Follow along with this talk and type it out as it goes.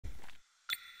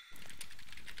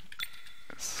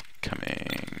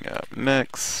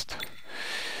next?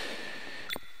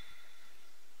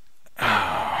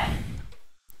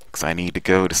 Because I need to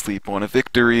go to sleep on a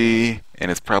victory, and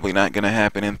it's probably not going to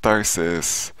happen in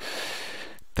Tharsis.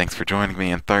 Thanks for joining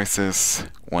me in Tharsis.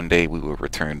 One day we will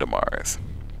return to Mars.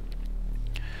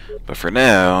 But for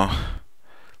now,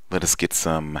 let us get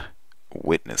some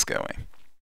witness going.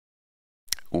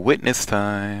 Witness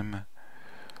time.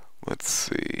 Let's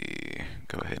see.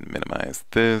 Go ahead and minimize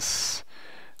this.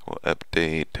 We'll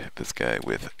update this guy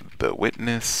with the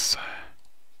witness.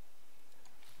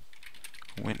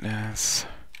 Witness.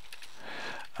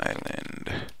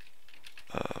 Island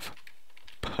of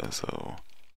Puzzle.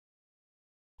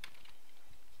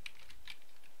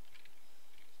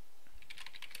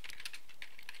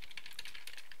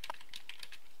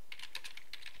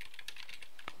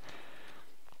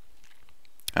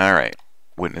 Alright,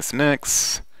 witness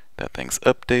next. That thing's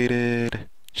updated.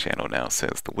 Channel now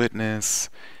says the witness.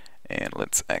 And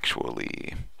let's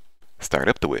actually start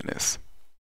up the witness.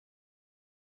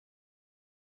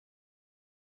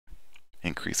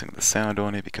 Increasing the sound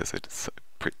on it because it's a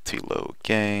pretty low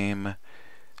game.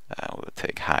 I will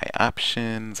take high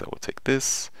options. I will take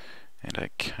this. And I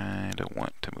kind of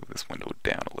want to move this window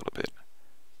down a little bit.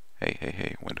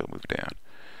 Hey, window move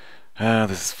down.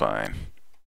 This is fine.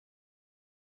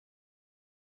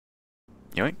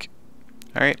 Yoink.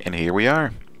 Alright, and here we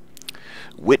are.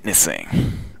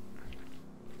 Witnessing.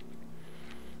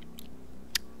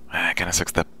 Kind of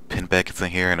sucks that Pinback is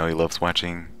in here. I know he loves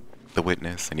watching The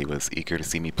Witness, and he was eager to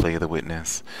see me play The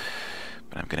Witness.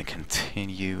 But I'm going to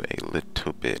continue a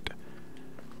little bit.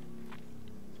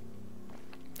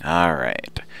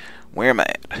 Alright. Where am I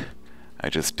at? I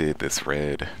just did this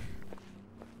red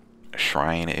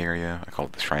shrine area. I call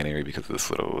it the shrine area because of this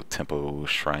little temple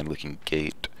shrine looking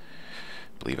gate.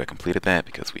 I believe I completed that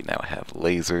because we now have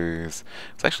lasers.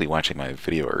 I was actually watching my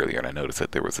video earlier and I noticed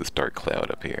that there was this dark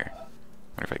cloud up here. I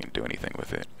wonder if I can do anything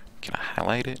with it. Can I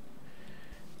highlight it?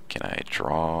 Can I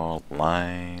draw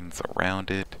lines around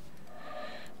it?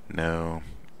 No,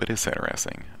 but it's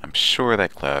interesting. I'm sure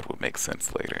that cloud will make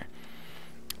sense later.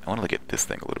 I want to look at this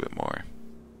thing a little bit more.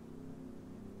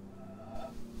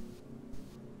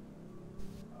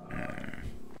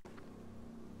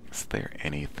 Is there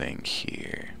anything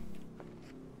here?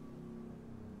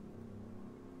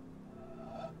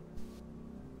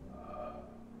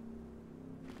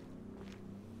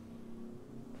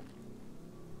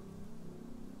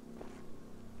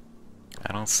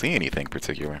 I don't see anything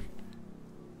particular.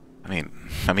 I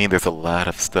mean, there's a lot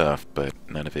of stuff, but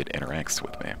none of it interacts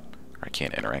with me. Or I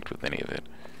can't interact with any of it.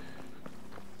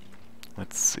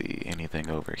 Let's see, anything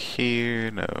over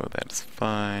here? No, that's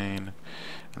fine.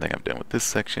 I think I'm done with this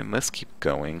section. Let's keep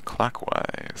going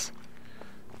clockwise.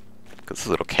 Because this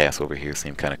little castle over here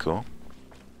seemed kind of cool.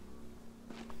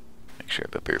 Make sure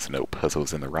that there's no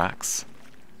puzzles in the rocks.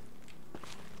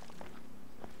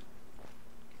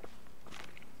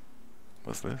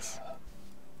 What's this?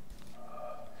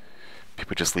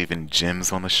 People just leaving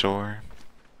gems on the shore?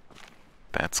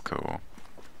 That's cool.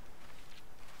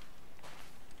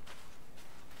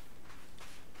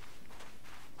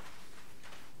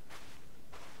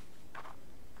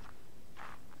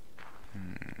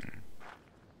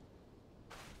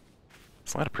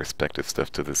 There's a lot of perspective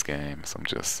stuff to this game, so I'm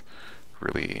just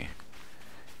really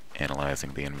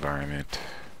analyzing the environment.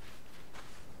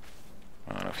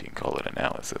 I don't know if you can call it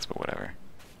analysis, but whatever.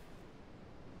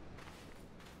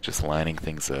 Just lining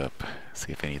things up,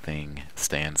 see if anything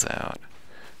stands out.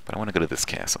 But I want to go to this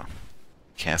castle.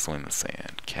 Castle in the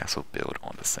sand. Castle built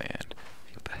on the sand.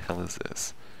 What the hell is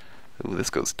this? Ooh,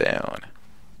 this goes down.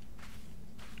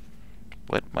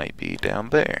 What might be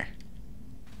down there?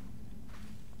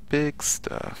 Big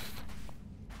stuff.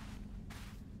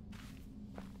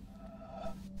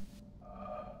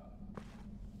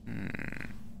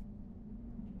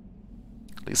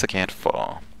 At least I can't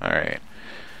fall. Alright.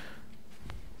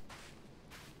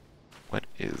 What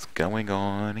is going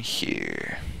on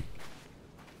here?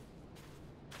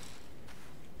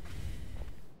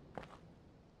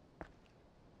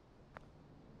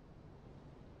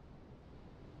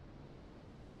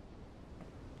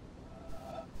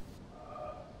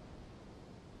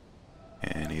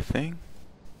 Anything?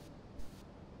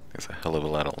 There's a hell of a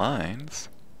lot of lines.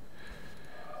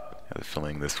 I have a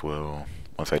feeling this will,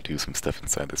 once I do some stuff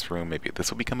inside this room, maybe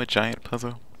this will become a giant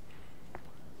puzzle.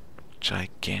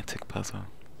 Gigantic puzzle.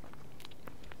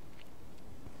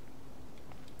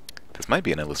 This might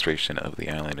be an illustration of the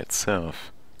island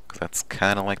itself, because that's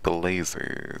kind of like the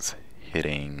lasers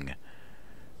hitting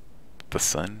the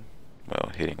sun.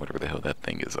 Well, hitting whatever the hell that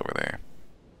thing is over there.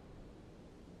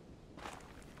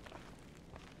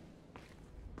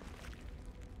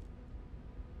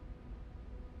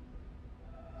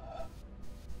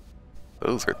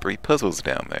 Those are 3 puzzles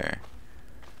down there.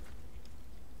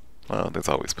 Well, there's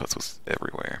always puzzles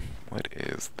everywhere. What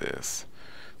is this?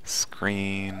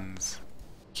 Screens.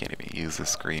 Can't even use the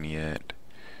screen yet.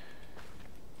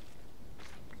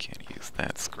 Can't use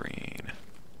that screen.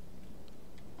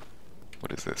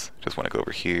 What is this? Just want to go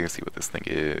over here, see what this thing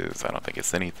is. I don't think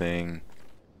it's anything.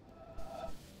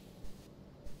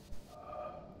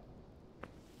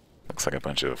 Looks like a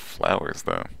bunch of flowers,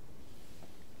 though.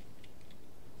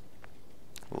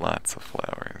 Lots of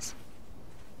flowers.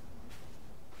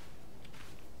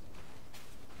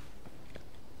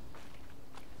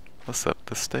 What's up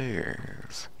the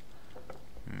stairs?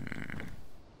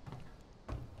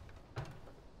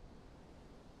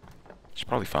 Should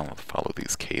probably follow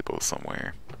these cables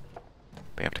somewhere.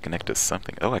 They have to connect to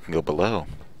something. Oh, I can go below.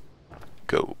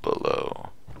 Go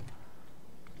below.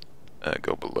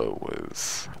 Go below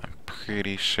was, I'm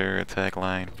pretty sure, a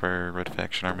tagline for Red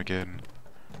Faction Armageddon.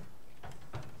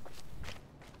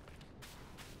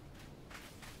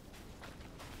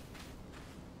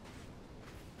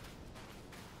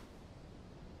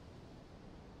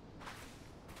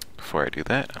 Before I do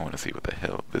that, I want to see what the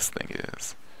hell this thing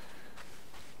is.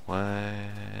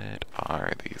 What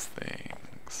are these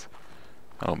things?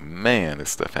 Oh man,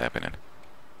 this stuff happening.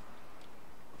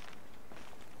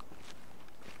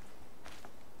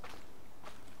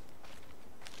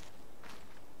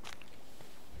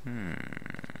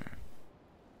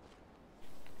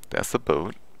 That's the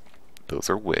boat. Those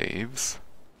are waves.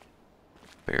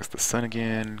 There's the sun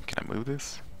again. Can I move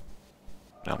this?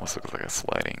 It almost looks like a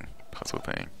sliding puzzle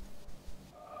thing.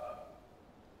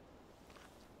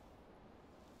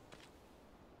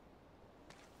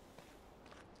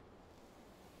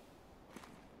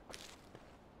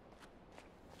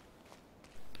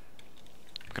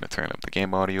 I'm gonna turn up the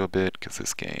game audio a bit because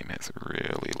this game has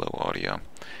really low audio.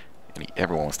 And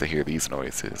everyone wants to hear these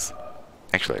noises.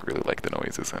 Actually, I really like the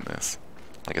noises in this.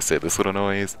 Like I said, this little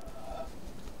noise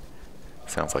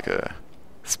sounds like a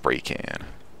spray can.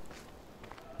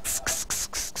 It's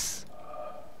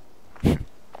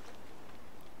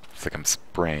like I'm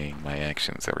spraying my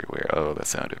actions everywhere. Oh, that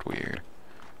sounded weird.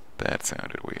 That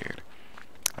sounded weird.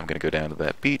 I'm gonna go down to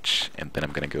that beach, and then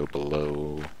I'm gonna go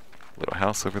below little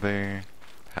house over there.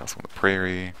 House on the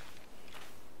prairie.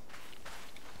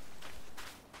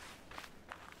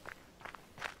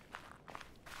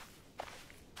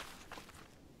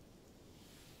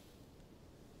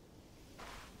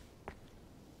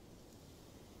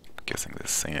 Guessing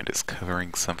this sand is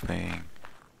covering something.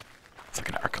 It's like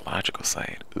an archaeological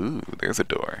site. Ooh, there's a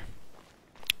door.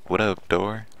 What up,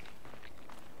 door?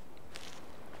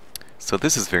 So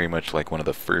this is very much like one of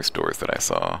the first doors that I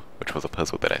saw, which was a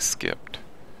puzzle that I skipped.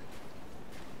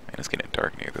 And it's getting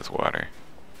dark near this water.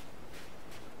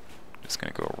 Just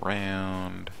gonna go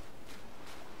around.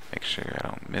 Make sure I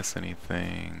don't miss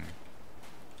anything.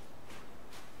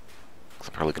 'Cause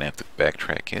I'm probably gonna have to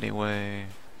backtrack anyway.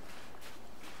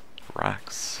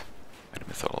 Rocks. I'm gonna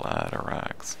miss a lot of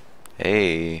rocks.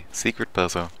 Hey, secret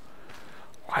puzzle.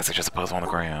 Why is it just a puzzle on the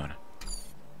ground?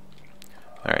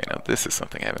 Alright, now this is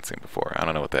something I haven't seen before. I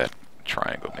don't know what that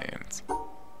triangle means.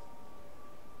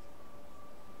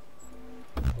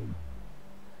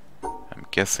 I'm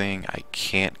guessing I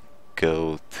can't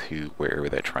go to wherever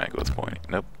that triangle is pointing.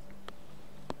 Nope.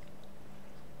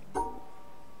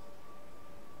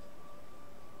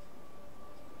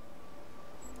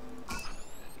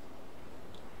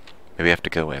 Maybe I have to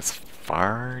go as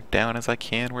far down as I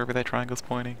can wherever that triangle's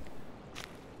pointing.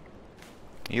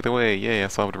 Either way, yay, I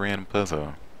solved a random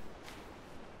puzzle.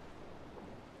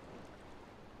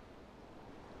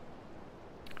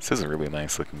 This is a really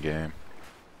nice looking game.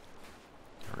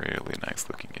 Really nice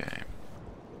looking game.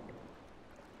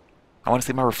 I want to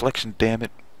see my reflection, damn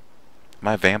it. Am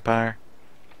I a vampire?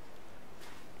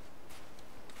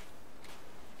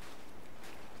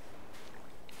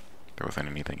 There wasn't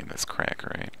anything in this crack,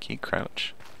 right? Can you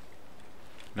crouch?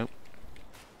 Nope.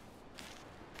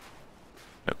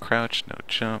 No crouch, no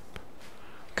jump.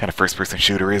 What kind of first-person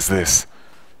shooter is this?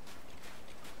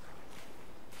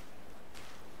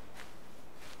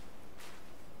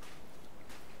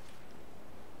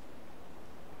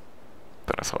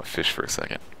 Thought I saw a fish for a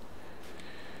second.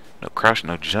 No crouch,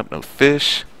 no jump, no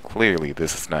fish. Clearly,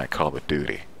 this is not Call of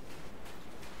Duty.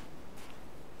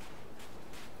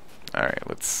 Alright,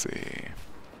 let's see.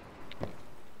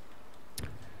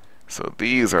 So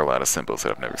these are a lot of symbols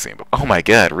that I've never seen before. Oh my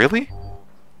god, really?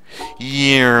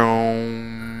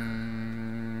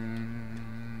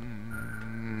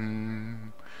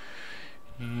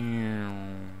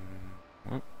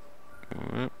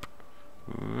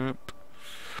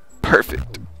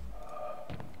 Perfect.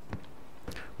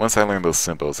 Once I learn those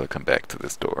symbols, I'll come back to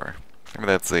this door.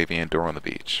 Remember that Xavian door on the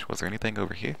beach? Was there anything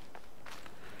over here?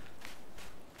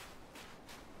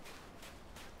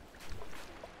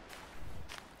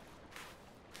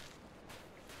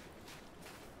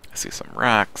 I see some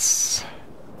rocks.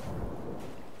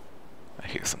 I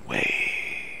hear some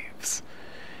waves.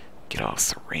 Get all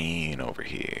serene over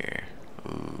here.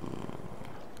 Ooh.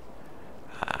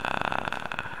 Ah.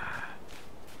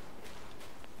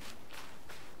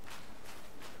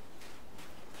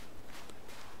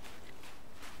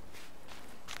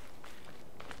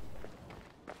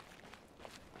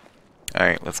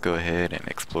 Alright, let's go ahead and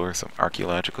explore some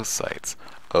archaeological sites.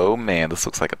 Oh man, this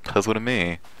looks like a puzzle to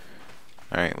me.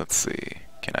 Alright, let's see.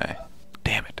 Can I?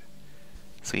 Damn it.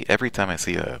 See, every time I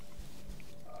see a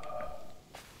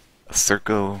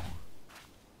circle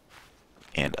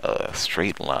and a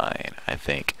straight line, I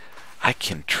think I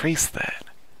can trace that.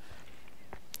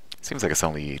 Seems like it's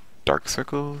only dark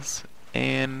circles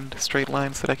and straight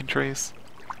lines that I can trace.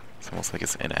 It's almost like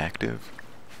it's inactive.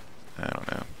 I don't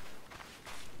know.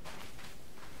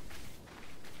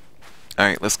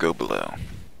 Alright, let's go below.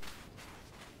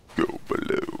 Go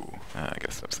below. I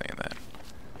gotta stop saying that.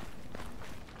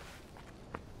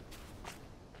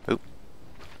 Oop.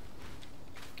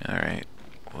 Alright,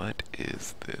 what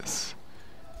is this?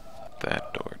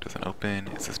 That door doesn't open.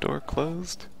 Is this door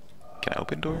closed? Can I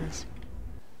open doors?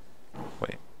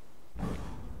 Wait.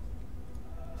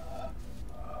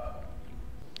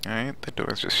 Alright, the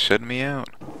door's just shutting me out.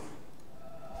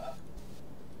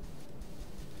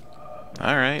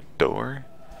 Alright, door.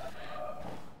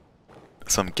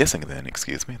 So I'm guessing then,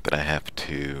 excuse me, that I have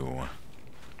to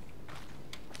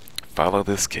follow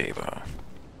this cable.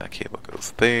 That cable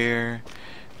goes there.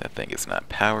 That thing is not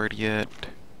powered yet.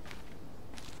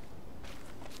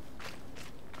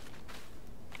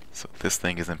 So this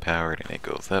thing isn't powered and it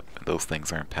goes up, and those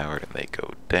things aren't powered and they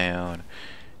go down.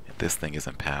 And this thing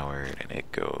isn't powered and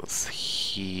it goes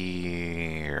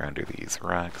here under these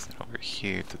rocks and over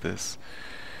here to this.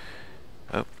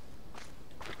 Oh.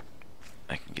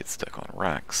 I can get stuck on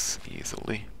rocks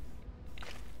easily.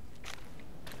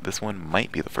 This one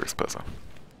might be the first puzzle.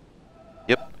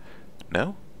 Yep.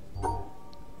 No?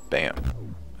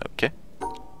 Bam. Okay.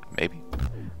 Maybe.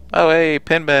 Oh, hey,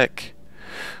 Pinback.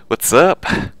 What's up?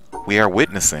 We are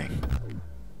witnessing.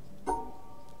 I'm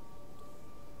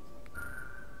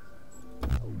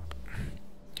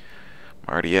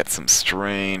already at some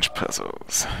strange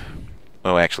puzzles.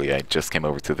 Oh, actually, I just came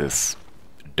over to this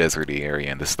deserty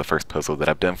area, and this is the first puzzle that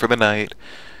I've done for the night.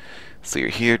 So you're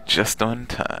here just on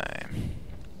time.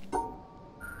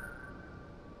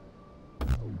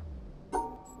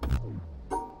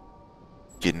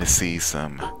 Getting to see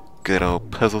some good old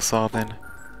puzzle solving.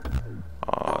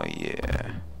 Oh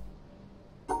yeah.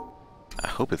 I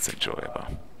hope it's enjoyable.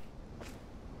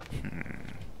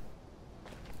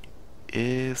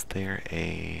 Is there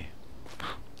a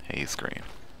haze screen?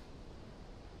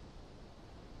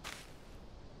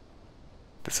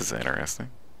 This is interesting.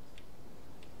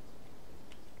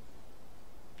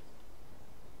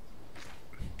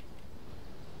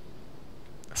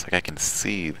 It's like I can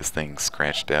see this thing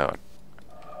scratched out.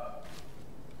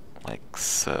 Like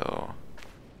so.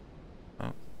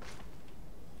 Oh.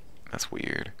 That's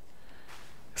weird.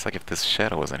 It's like if this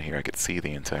shadow wasn't here, I could see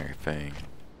the entire thing.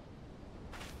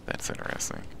 That's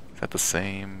interesting. Is that the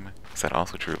same? Is that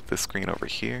also true of this screen over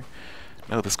here?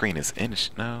 No, the screen is in.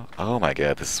 No. Oh my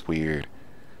god, this is weird.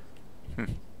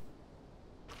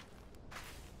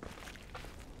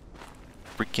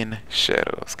 Freaking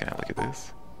shadows. Can I look at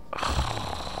this?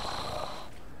 Oh.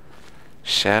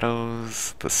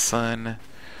 Shadows, the sun.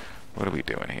 What are we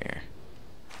doing here?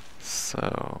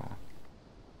 So,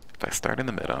 if I start in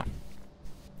the middle,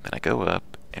 then I go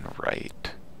up and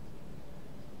right,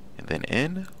 and then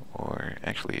in, or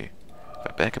actually, if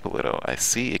I back up a little, I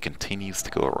see it continues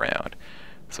to go around.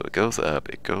 So it goes up,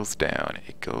 it goes down,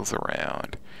 it goes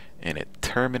around, and it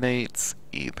terminates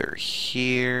either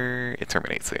here, it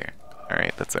terminates here.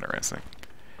 Alright, that's interesting.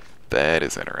 That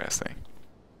is interesting.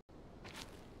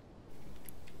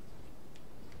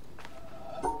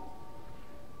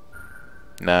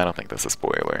 Nah, I don't think that's a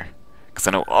spoiler. Because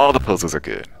I know all the puzzles are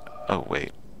good. Oh,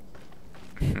 wait.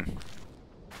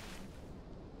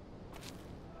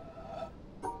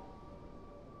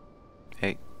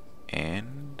 Hey,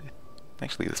 and...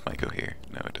 Actually, this might go here.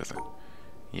 No, it doesn't.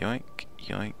 Yoink,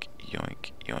 yoink,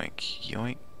 yoink, yoink,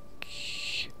 yoink.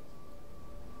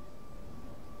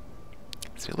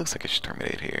 So it looks like it should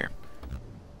terminate here.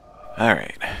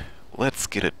 Alright, let's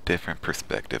get a different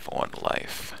perspective on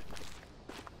life.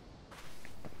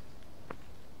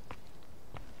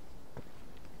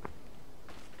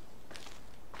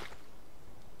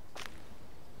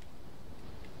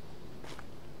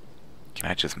 Can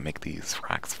I just make these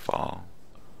rocks fall?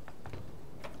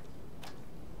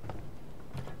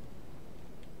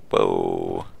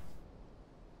 Whoa.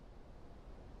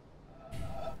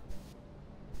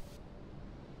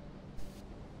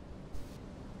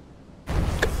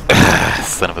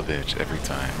 Son of a bitch, every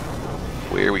time.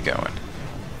 Where are we going?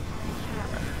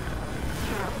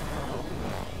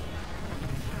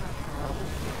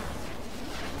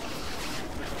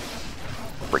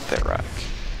 Break that rock.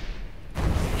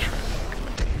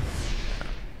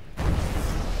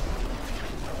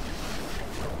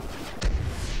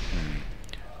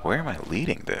 Where am I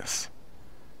leading this?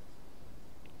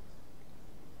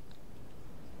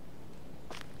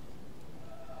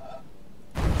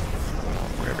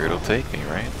 Wherever it'll take me,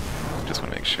 right? Just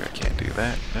want to make sure I can't do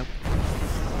that. Nope.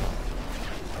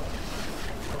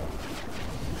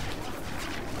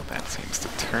 That seems to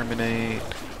terminate.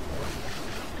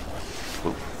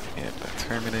 Oop. Yep, that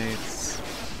terminates.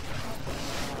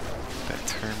 That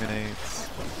terminates.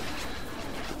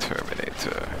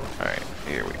 Terminator. Alright,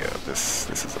 here we go. This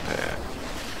is a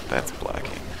path. That's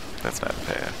blocking. That's not a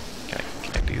path.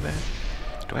 Can I do that?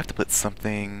 Do I have to put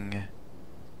something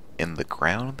in the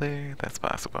ground there? That's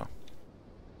possible.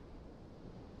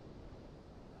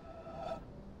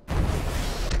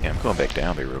 Yeah, I'm going back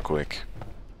down there real quick.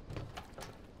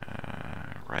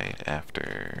 Right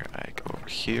after I go over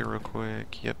here real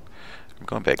quick. Yep. I'm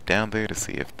going back down there to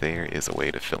see if there is a way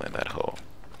to fill in that hole.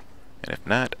 And if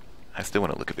not, I still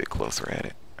want to look a bit closer at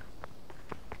it.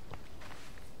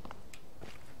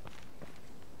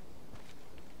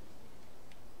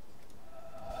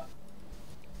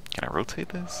 Can I rotate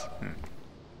this?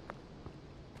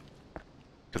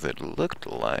 Because it looked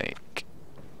like...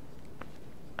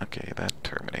 Okay, that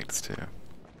terminates too.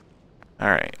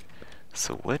 Alright,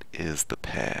 so what is the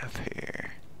path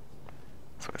here?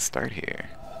 So I start here.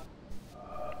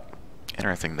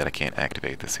 Interesting that I can't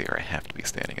activate this here. I have to be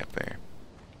standing up there.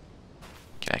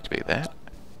 Can I activate that?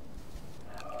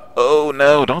 Oh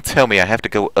no, don't tell me I have to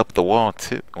go up the wall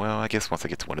too. Well, I guess once I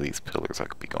get to one of these pillars I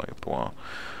could be going up the wall.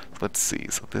 So let's see,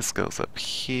 so this goes up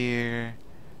here.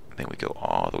 And then we go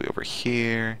all the way over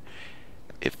here.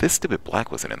 If this stupid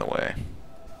block wasn't in the way,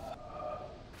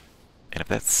 and if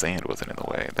that sand wasn't in the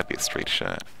way, that'd be a straight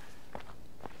shot.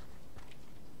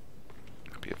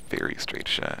 That'd be a very straight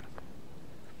shot.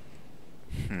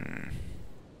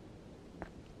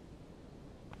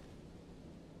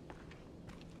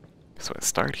 So I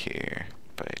start here,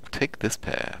 but I take this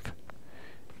path.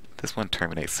 This one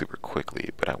terminates super quickly,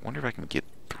 but I wonder if I can get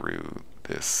through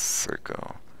this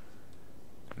circle.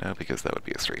 No, because that would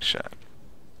be a straight shot.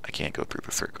 I can't go through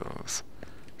the circles.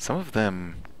 Some of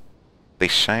them, they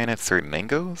shine at certain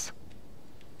angles,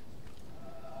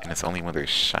 and it's only when they're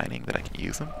shining that I can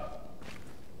use them.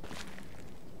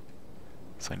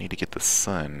 So I need to get the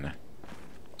sun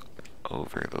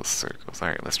over those circles.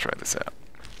 Alright, let's try this out.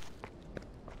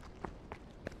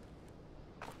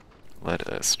 Let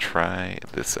us try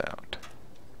this out.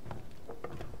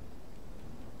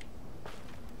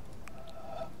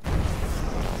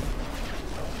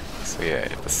 So yeah,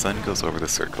 if the sun goes over the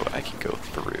circle, I can go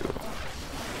through.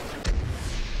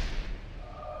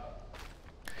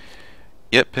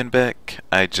 Yep, Pinback,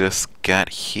 I just got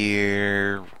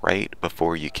here right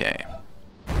before you came.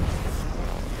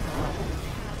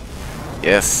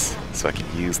 Yes, so I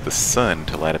can use the sun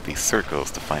to light up these circles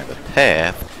to find the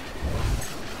path.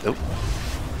 Oh.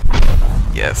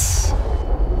 Yes.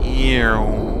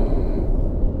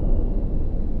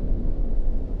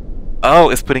 Oh,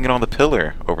 it's putting it on the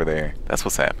pillar over there. That's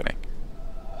what's happening.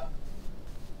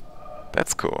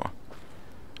 That's cool.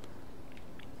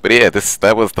 But yeah,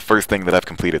 that was the first thing that I've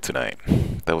completed tonight.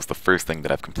 That was the first thing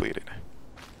that I've completed.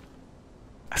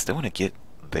 I still want to get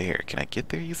there. Can I get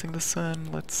there using the sun?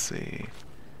 Let's see.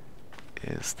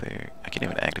 Is there... I can't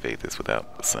even activate this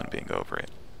without the sun being over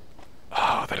it.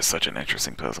 Oh, that is such an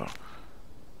interesting puzzle.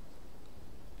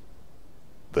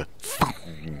 The... If I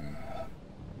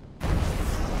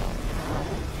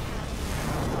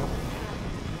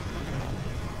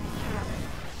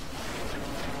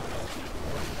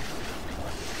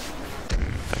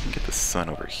can get the sun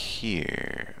over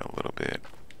here a little bit.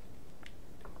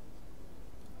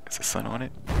 Is the sun on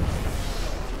it?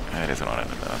 It isn't on it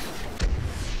enough.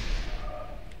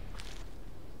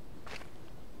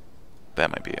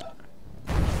 That might be it.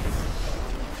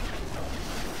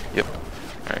 Yep.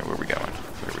 Alright, where are we going?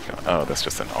 Where are we going? Oh, that's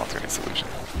just an alternate solution.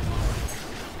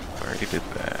 So I already did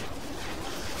that.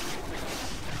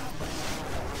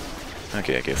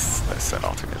 Okay, I guess that's an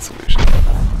alternate solution.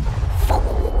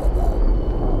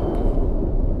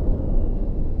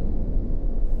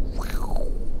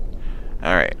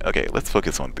 Alright, okay, let's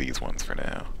focus on these ones for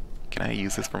now. Can I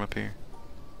use this from up here?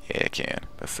 Yeah, I can.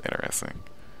 That's interesting.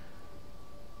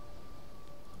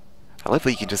 I love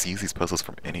that you can just use these puzzles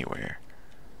from anywhere.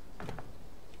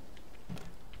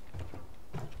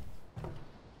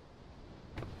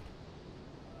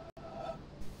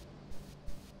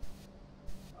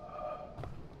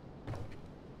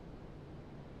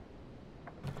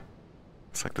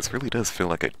 It's like this really does feel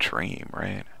like a dream,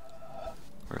 right?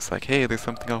 Where it's like, hey, there's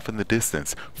something off in the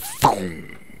distance.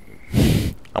 Boom!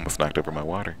 Almost knocked over my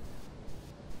water.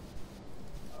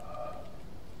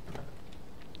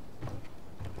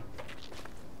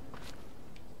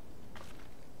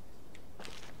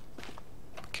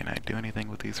 Can I do anything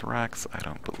with these rocks? I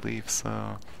don't believe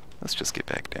so. Let's just get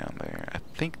back down there. I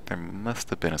think there must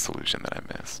have been a solution that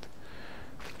I missed.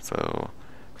 So,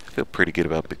 I feel pretty good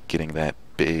about getting that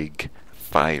big,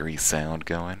 fiery sound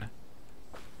going.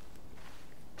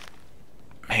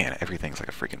 Man, everything's like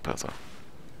a freaking puzzle.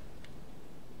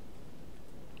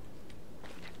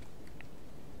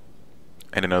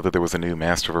 I didn't know that there was a new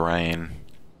Master of Orion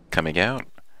coming out.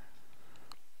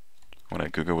 When I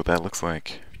Google what that looks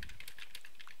like.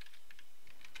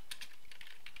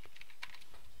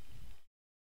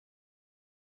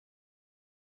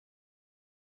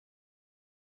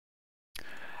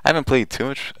 I haven't played too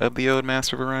much of the old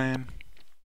Master of Orion.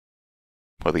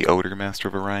 Well, the older Master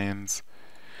of Orions.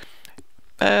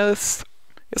 It's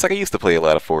like I used to play a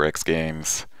lot of 4X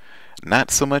games.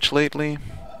 Not so much lately.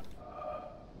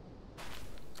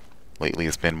 Lately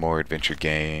it's been more adventure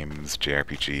games,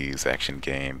 JRPGs, action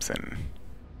games, and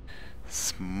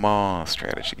small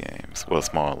strategy games. Well,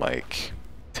 small like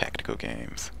tactical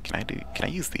games. Can I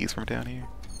use these from down here?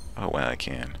 Oh wow, I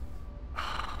can.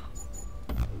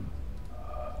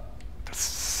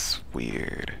 That's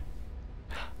weird.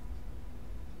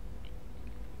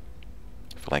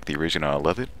 If I like the original, I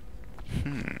love it.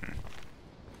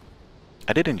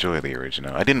 I did enjoy the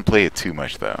original. I didn't play it too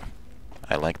much though.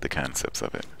 I like the concepts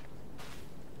of it.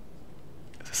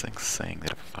 Is this thing saying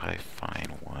that if I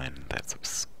find one that's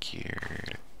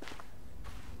obscured?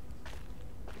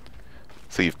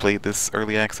 So you've played this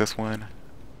early access one?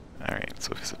 Alright,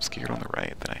 so if it's obscured on the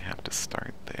right, then I have to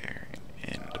start there and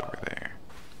end over there.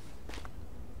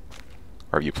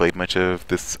 Or have you played much of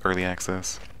this early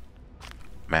access?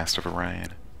 Master of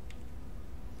Orion?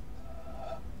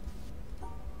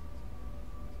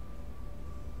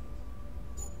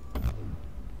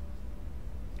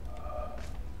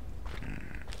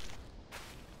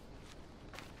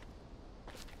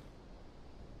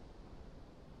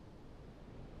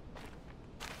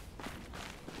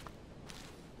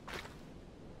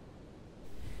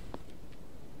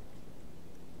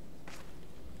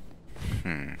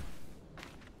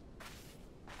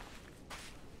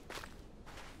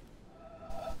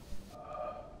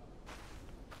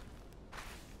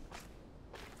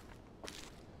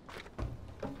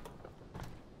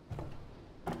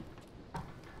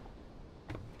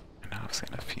 I've seen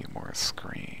a few more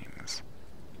screens.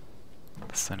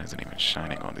 The sun isn't even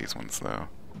shining on these ones though.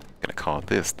 I'm gonna call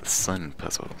this the sun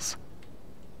puzzles.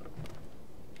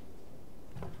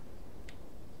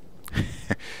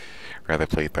 Rather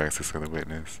play Tharsis or the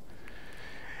Witness.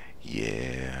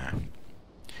 Yeah.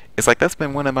 It's like that's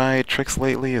been one of my tricks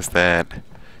lately, is that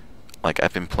like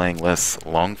I've been playing less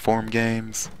long form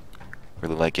games.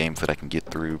 Really like games that I can get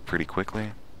through pretty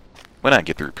quickly. Well, not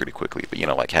get through pretty quickly, but you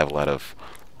know, like have a lot of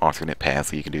alternate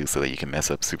paths that you can do so that you can mess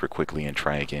up super quickly and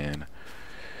try again.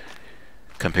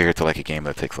 Compared to like a game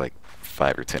that takes like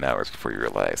 5 or 10 hours before you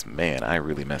realize, man, I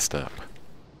really messed up.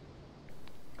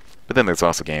 But then there's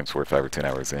also games where 5 or 10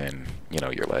 hours in, you know,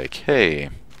 you're like, hey,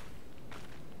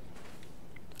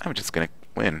 I'm just gonna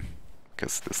win.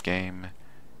 Because this game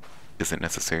isn't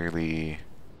necessarily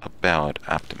about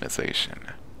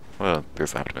optimization. Well,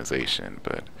 there's optimization,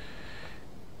 but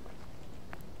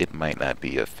it might not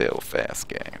be a fail-fast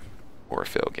game, or a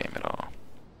fail game at all.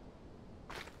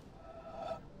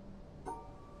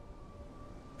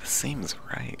 This seems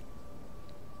right,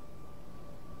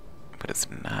 but it's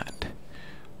not.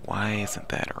 Why isn't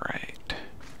that right?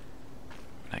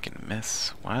 I can miss.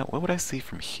 What would I see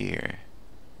from here?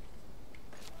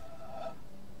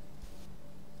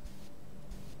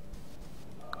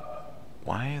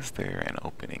 Why is there an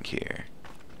opening here?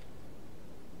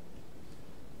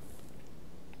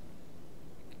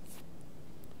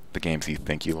 The games you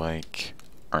think you like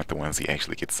aren't the ones you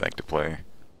actually get psyched to play.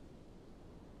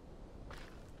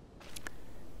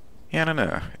 Yeah, I don't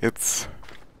know.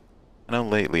 I know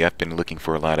lately I've been looking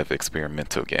for a lot of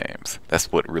experimental games.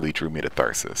 That's what really drew me to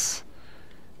Tharsis.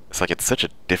 It's like it's such a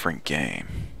different game.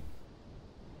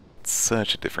 It's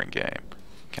such a different game.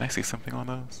 Can I see something on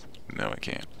those? No, I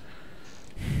can't.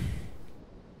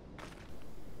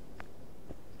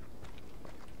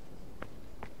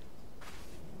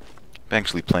 I'm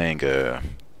actually playing the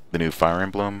new Fire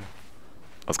Emblem.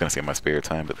 I was gonna say my spare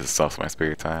time, but this is also my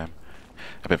spare time.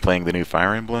 I've been playing the new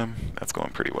Fire Emblem. That's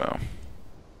going pretty well.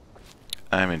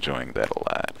 I'm enjoying that a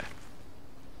lot.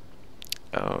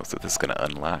 Oh, so this is gonna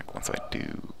unlock once I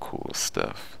do cool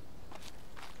stuff.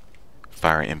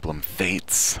 Fire Emblem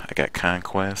Fates. I got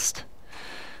Conquest.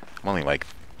 I'm only like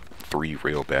 3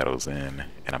 real battles in,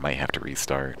 and I might have to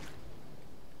restart.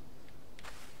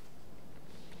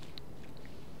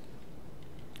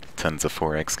 Tons of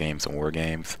 4X games and war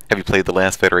games. Have you played The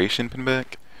Last Federation,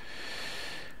 Pinback?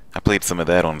 I played some of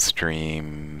that on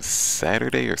stream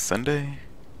Saturday or Sunday.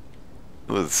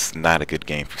 It was not a good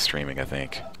game for streaming, I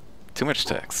think. Too much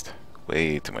text.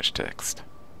 Way too much text.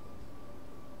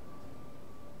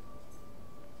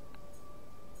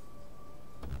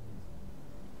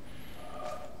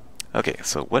 Okay,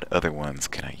 so what other ones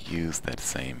can I use that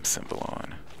same symbol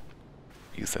on?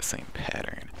 Use that same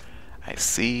pattern. I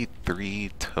see 3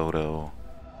 total.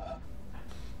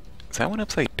 Is that one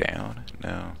upside down?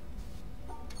 No.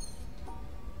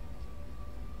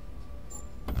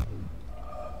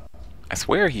 I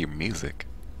swear I hear music.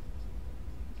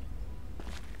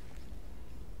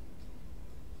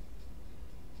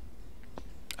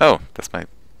 Oh, that's my...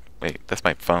 Wait, that's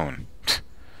my phone.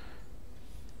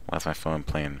 Why is my phone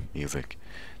playing music?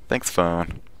 Thanks,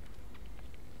 phone.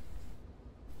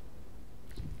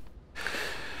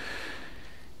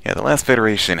 Yeah, The Last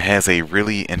Federation has a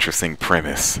really interesting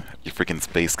premise. You're freaking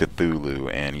Space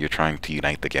Cthulhu, and you're trying to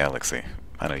unite the galaxy.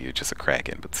 I know you're just a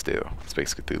Kraken, but still,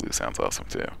 Space Cthulhu sounds awesome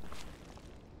too.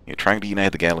 You're trying to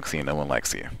unite the galaxy and no one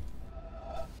likes you.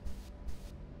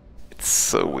 It's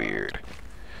so weird.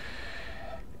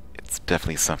 It's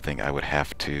definitely something I would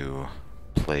have to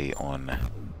play on...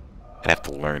 I'd have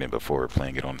to learn it before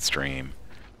playing it on stream.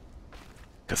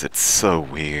 Because it's so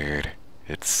weird.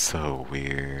 It's so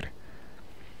weird.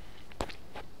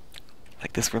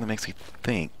 Like, this really makes me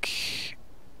think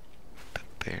that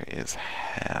there is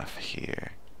half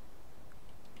here.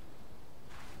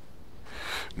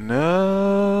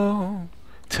 No!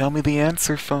 Tell me the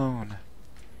answer, phone.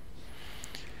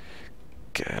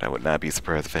 God, I would not be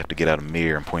surprised if I have to get out a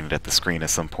mirror and point it at the screen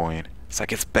at some point. It's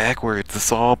like it's backwards.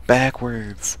 It's all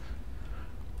backwards.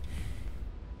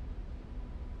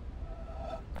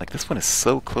 Like, this one is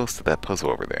so close to that puzzle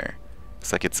over there.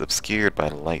 It's like it's obscured by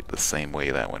the light the same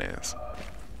way that one is.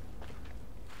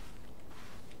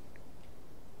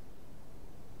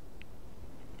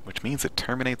 Which means it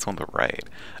terminates on the right.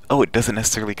 Oh, it doesn't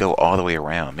necessarily go all the way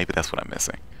around. Maybe that's what I'm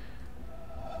missing.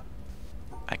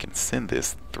 I can send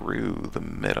this through the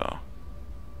middle.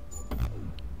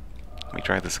 Let me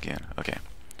try this again. Okay.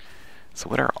 So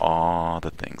what are all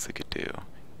the things it could do?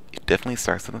 It definitely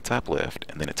starts in the top left,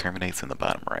 and then it terminates in the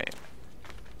bottom right.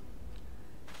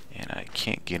 And I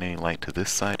can't get any light to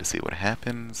this side to see what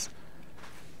happens,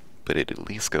 but it at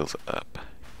least goes up.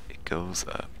 It goes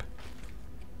up.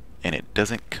 And it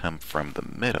doesn't come from the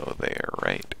middle there,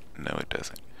 right? No, it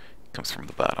doesn't. It comes from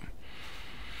the bottom.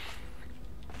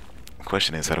 The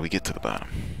question is, how do we get to the bottom?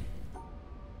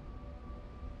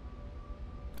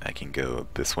 I can go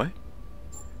this way,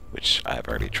 which I've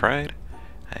already tried.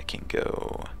 I can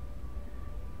go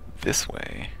this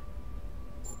way.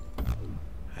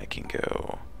 I can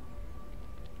go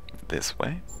this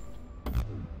way.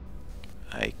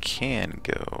 I can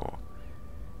go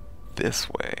this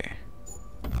way.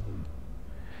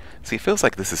 See, it feels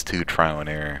like this is too trial and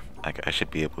error. Like, I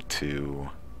should be able to...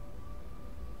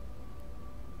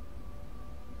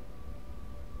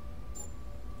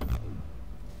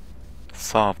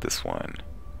 solve this one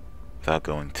without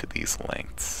going to these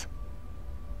lengths.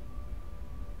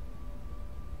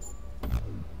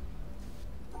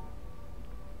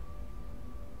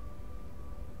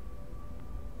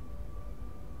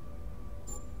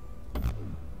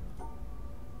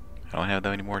 I don't have that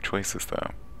many more choices,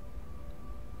 though.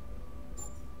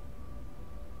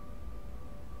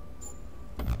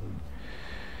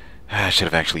 I should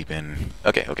have actually been...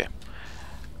 Okay, okay.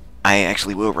 I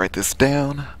actually will write this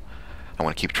down. I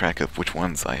want to keep track of which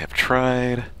ones I have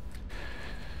tried.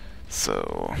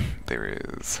 So, there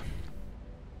is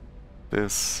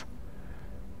this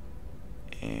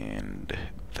and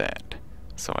that.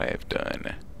 So I have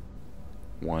done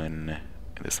one,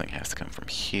 and this thing has to come from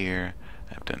here.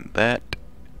 I've done that,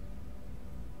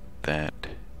 that,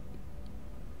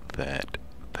 that,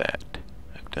 that.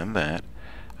 I've done that.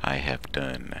 I have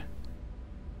done...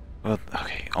 Well,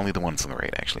 okay, only the ones on the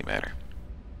right actually matter.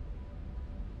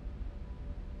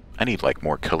 I need, like,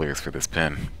 more colors for this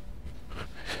pen.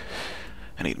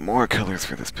 I need more colors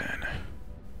for this pen.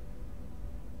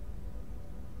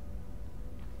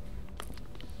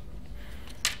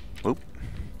 Oop.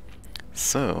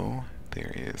 So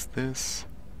there is this,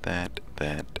 that,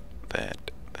 that,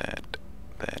 that, that,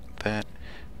 that.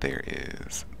 There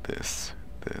is this,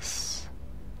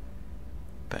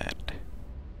 that,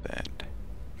 that.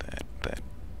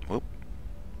 Whoop.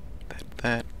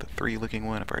 That. The 3 looking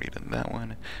one. I've already done that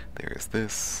one. There is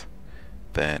this,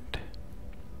 that.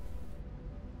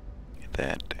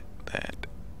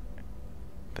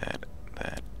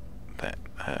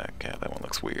 God, that one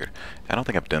looks weird. I don't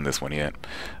think I've done this one yet.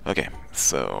 Okay,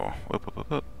 so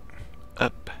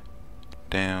up,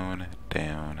 down,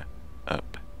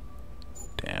 up,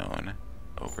 down,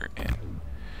 over, in.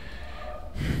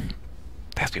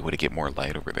 There has to be a way to get more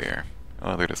light over there.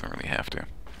 Oh, there doesn't really have to.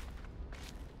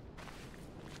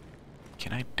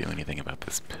 Can I do anything about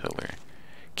this pillar?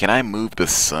 Can I move the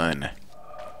sun?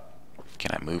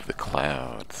 Can I move the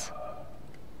clouds?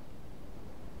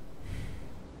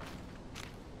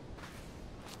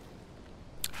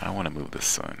 I want to move the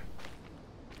sun.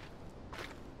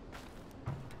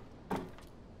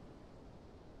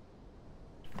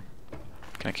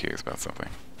 Kind of curious about something.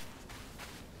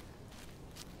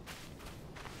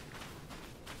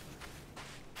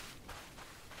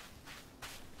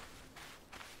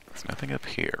 There's nothing up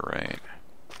here, right?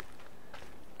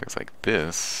 There's like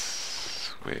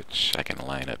this, which I can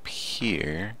line up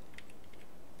here.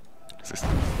 Does this?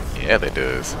 Yeah, that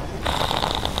does.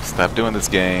 Stop doing this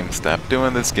game. Stop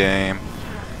doing this game.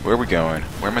 Where are we going?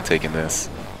 Where am I taking this?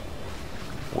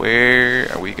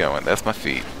 Where are we going? That's my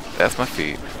feet. That's my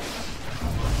feet.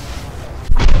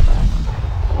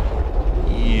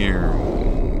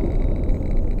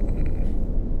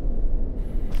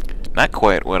 Not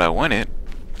quite what I wanted,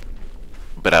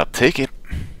 but I'll take it.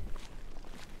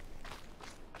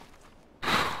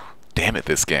 Damn it,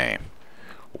 this game.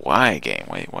 Why, game?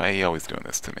 Why are you always doing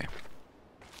this to me?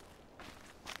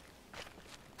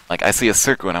 Like, I see a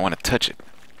circle and I want to touch it.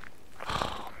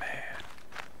 Oh, man.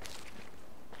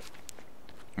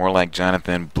 More like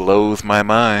Jonathan blows my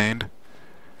mind.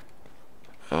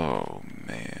 Oh,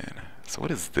 man. So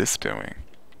what is this doing?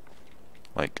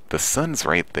 Like, the sun's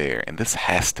right there, and this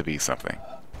has to be something.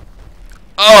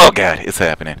 Oh, God, it's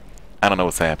happening. I don't know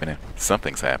what's happening.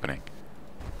 Something's happening.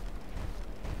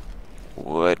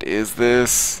 What is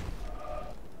this?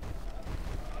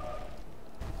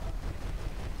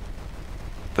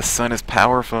 The sun is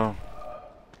powerful.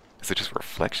 Is it just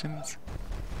reflections?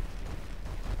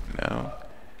 No.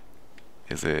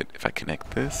 Is it if I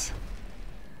connect this?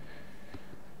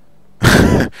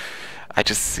 I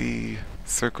just see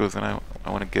circles and I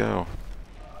want to go.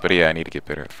 But yeah, I need to get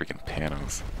better at freaking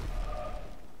panels.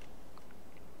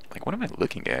 Like, what am I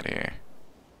looking at here?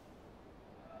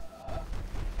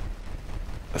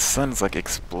 The sun's like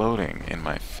exploding in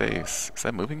my face. Is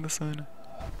that moving the sun?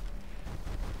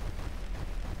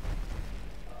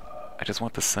 I just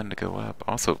want the sun to go up.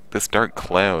 Also, this dark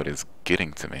cloud is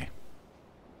getting to me.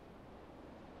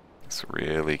 It's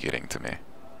really getting to me.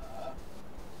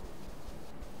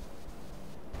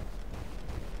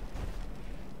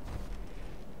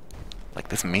 Like,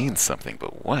 this means something,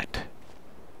 but what?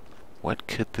 What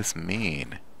could this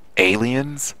mean?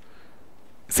 Aliens?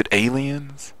 Is it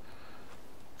aliens?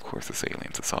 Of course it's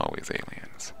aliens. It's always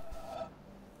aliens.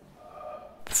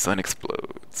 The sun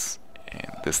explodes,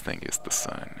 and this thing is the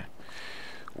sun.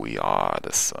 We are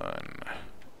the sun.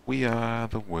 We are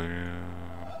the world.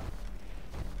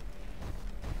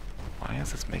 Why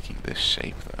is this making this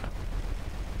shape, though?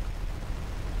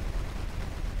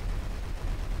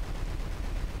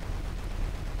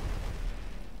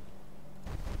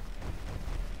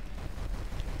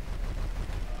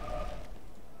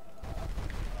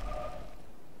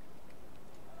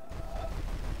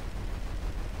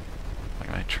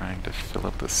 Am I trying to fill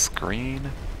up the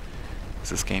screen? Is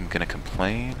this game gonna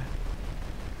complain?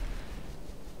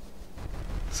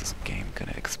 Is this game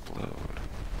gonna explode?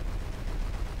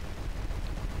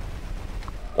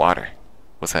 Water.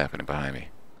 What's happening behind me?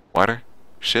 Water?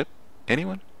 Ship?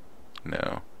 Anyone?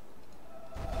 No.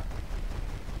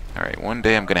 Alright, one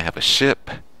day I'm gonna have a ship.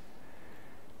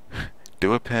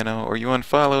 Do a panel or you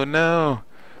unfollow? No!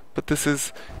 But this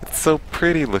is... it's so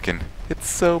pretty looking. It's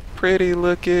so pretty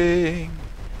looking.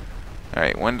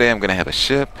 Alright, one day I'm gonna have a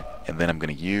ship. And then I'm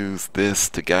gonna use this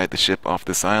to guide the ship off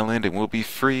this island and we'll be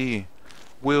free.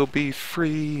 We'll be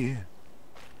free.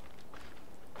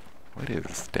 What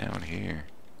is down here?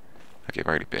 Okay, I've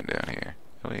already been down here.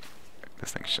 Oh wait,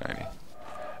 this thing's shiny.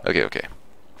 Okay, okay.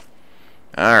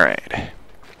 Alright.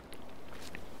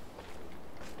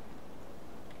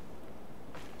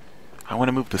 I want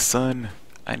to move the sun.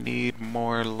 I need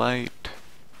more light.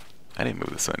 I didn't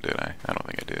move the sun, did I? I don't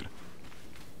think I did.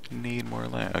 Need more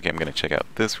light. Okay, I'm gonna check out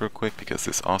this real quick because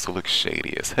this also looks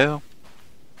shady as hell.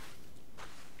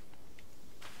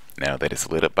 Now that it's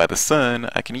lit up by the sun,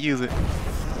 I can use it.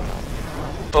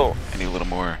 Oh, I need a little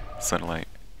more sunlight.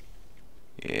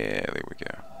 Yeah, there we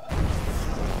go.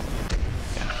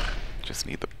 Yeah, just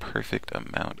need the perfect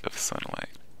amount of sunlight.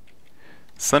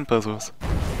 Sun puzzles.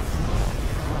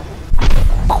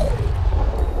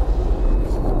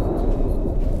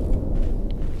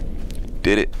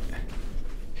 Did it.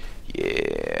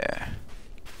 Yeah.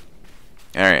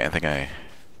 Alright, I think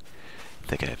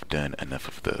I've done enough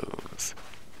of those.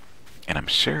 And I'm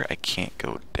sure I can't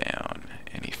go down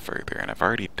any further, and I've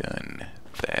already done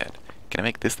that. Can I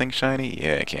make this thing shiny?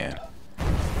 Yeah, I can.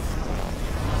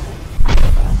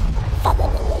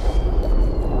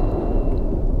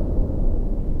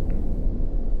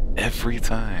 Every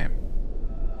time.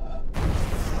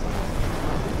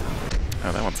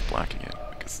 Oh, that one's blocking it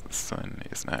because the sun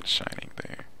is not shining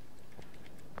there.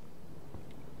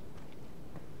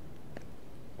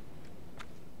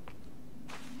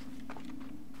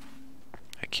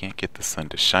 I can't get the sun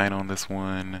to shine on this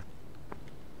one.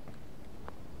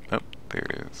 Oh, there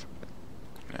it is.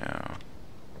 Now,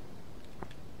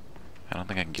 I don't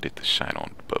think I can get it to shine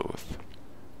on both.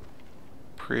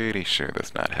 Pretty sure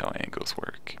that's not how angles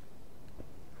work.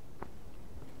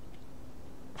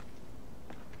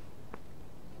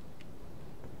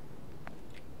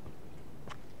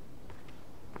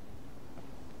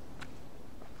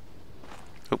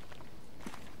 Oh.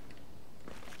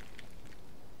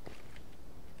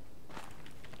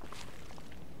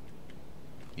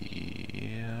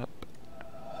 Yep.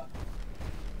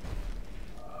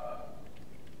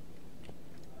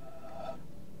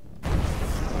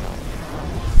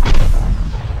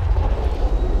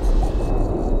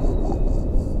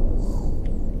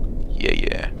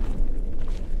 Yeah.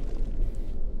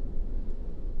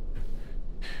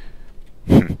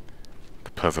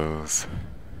 The puzzles.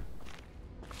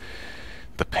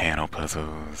 The panel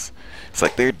puzzles. It's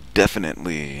like they're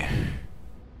definitely...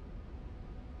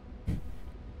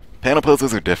 Panel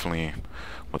puzzles are definitely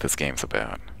what this game's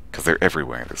about. Because they're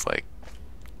everywhere. There's like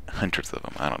hundreds of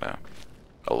them. I don't know.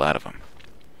 A lot of them.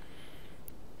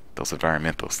 Those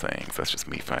environmental things. That's just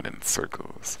me finding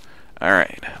circles.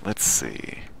 Alright, let's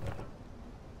see.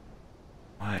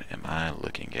 What am I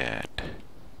looking at?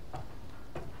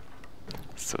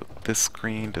 So this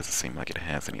screen doesn't seem like it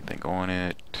has anything on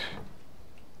it.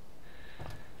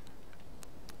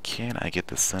 Can I get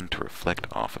the sun to reflect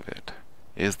off of it?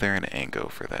 Is there an angle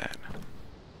for that?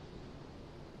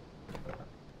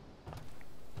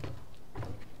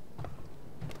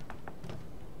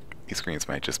 These screens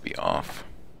might just be off.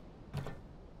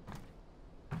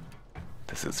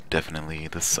 This is definitely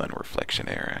the sun reflection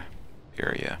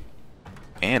area.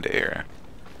 And era.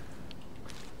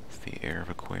 It's the era of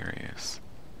Aquarius.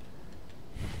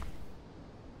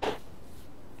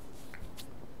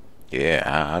 Yeah,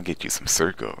 I'll get you some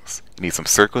circles. You need some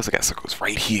circles? I got circles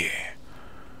right here.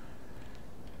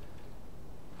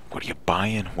 What are you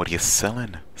buying? What are you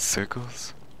selling?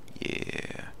 Circles?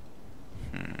 Yeah.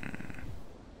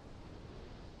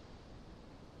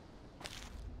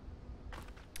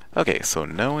 Okay, so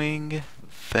knowing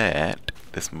that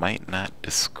this might not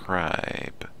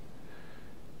describe.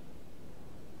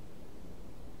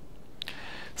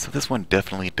 So this one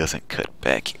definitely doesn't cut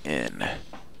back in.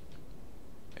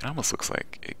 It almost looks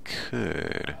like it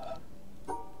could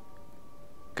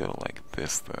go like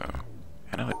this though.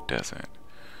 I know it doesn't.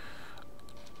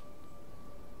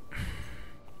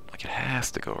 Like it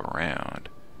has to go around.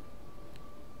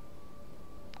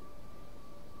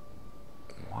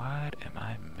 What am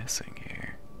I missing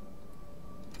here?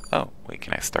 Oh, wait,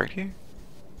 can I start here?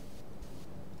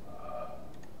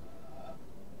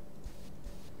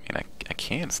 I mean, I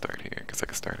can start here, because I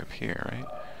can start up here, right?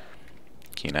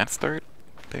 Can you not start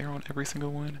there on every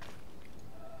single one?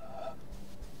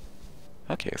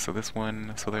 Okay, so this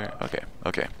one, so there,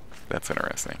 okay, that's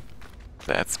interesting.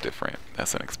 That's different,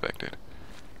 that's unexpected.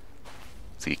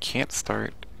 So you can't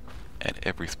start at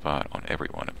every spot on every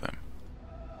one of them.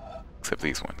 Except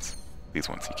these ones. These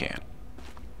ones you can.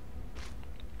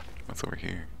 What's over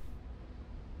here?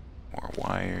 More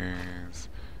wires.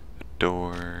 A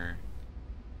door.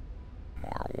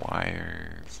 More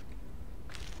wires.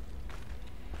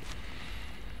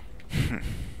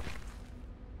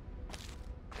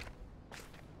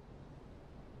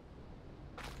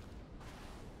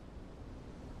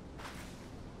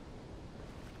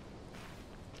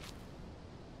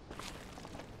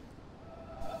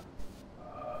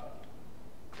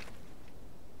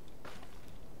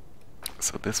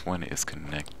 So this one is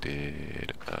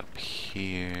connected up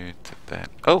here to that.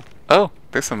 Oh,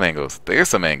 there's some angles. There's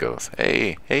some angles.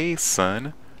 Hey,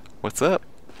 son. What's up?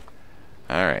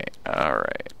 Alright.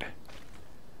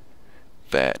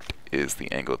 that is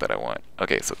the angle that I want.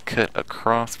 Okay, so cut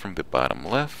across from the bottom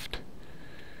left.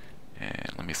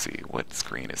 And let me see, what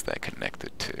screen is that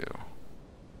connected to?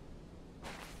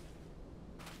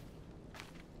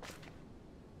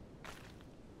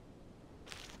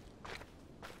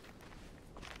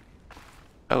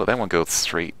 Oh, that one goes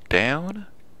straight down.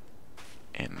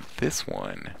 And this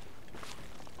one,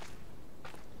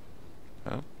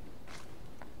 oh,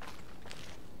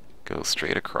 goes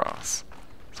straight across.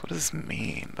 So what does this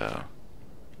mean, though?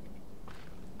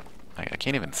 I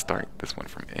can't even start this one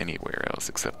from anywhere else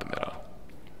except the middle.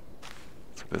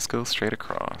 So this goes straight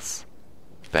across.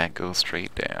 That goes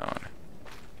straight down.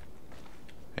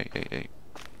 Hey.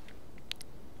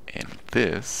 And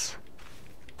this...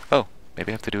 Oh,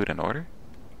 maybe I have to do it in order?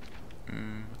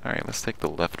 Alright, let's take the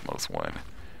leftmost one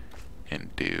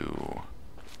and do...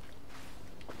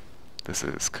 This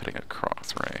is cutting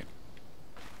across, right?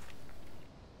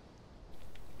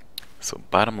 So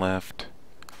bottom left,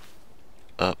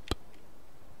 up,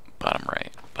 bottom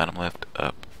right. Bottom left,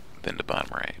 up, then to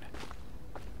bottom right.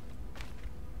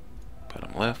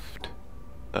 Bottom left,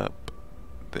 up,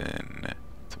 then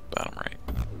to bottom right.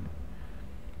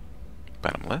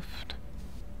 Bottom left,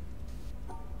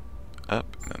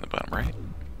 up, and then the bottom right.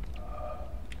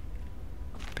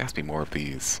 There has to be more of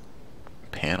these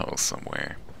panels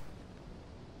somewhere.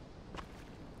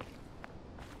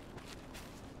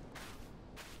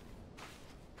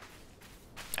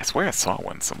 I swear I saw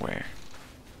one somewhere.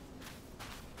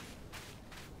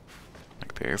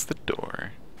 Like, there's the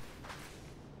door.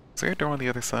 Is there a door on the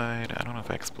other side? I don't know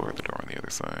if I explored the door on the other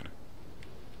side.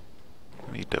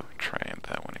 Let me try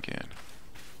that one again.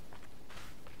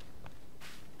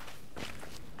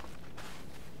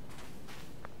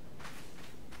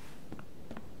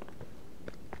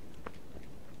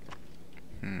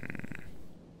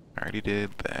 I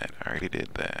already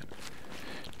did that.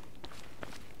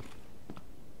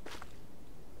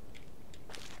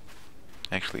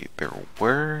 Actually, there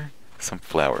were some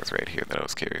flowers right here that I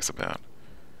was curious about.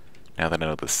 Now that I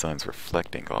know the sun's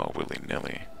reflecting all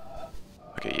willy-nilly.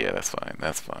 Okay, yeah, that's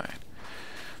fine.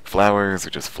 Flowers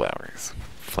are just flowers.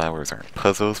 Flowers aren't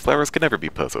puzzles. Flowers can never be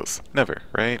puzzles. Never,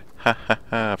 right? Ha ha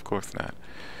ha, of course not.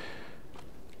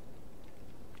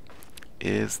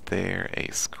 Is there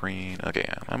a screen?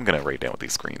 Okay, I'm gonna write down what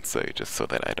these screens say just so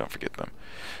that I don't forget them.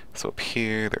 So up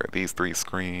here, there are these 3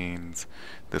 screens.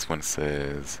 This one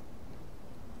says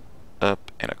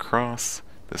up and across.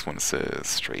 This one says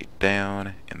straight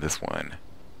down. And this one,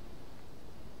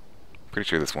 pretty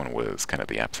sure this one was kind of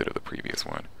the opposite of the previous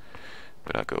one.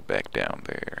 But I'll go back down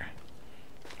there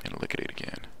and look at it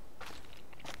again.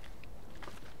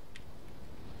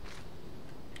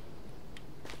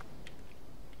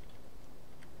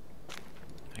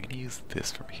 I'm gonna use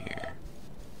this from here.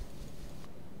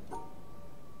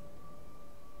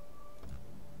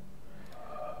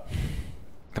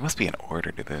 There must be an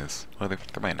order to this. Well, there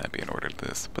might not be an order to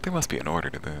this, but there must be an order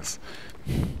to this.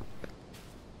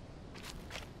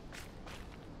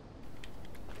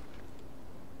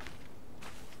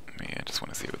 I just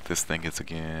want to see what this thing is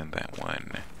again. That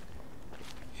one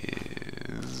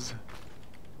is...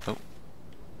 Oh.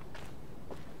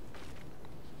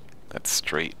 That's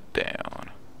straight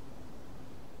down.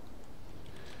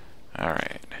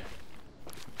 Alright.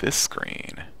 This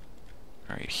screen,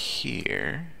 right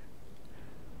here,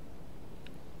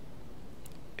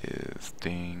 is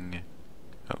ding.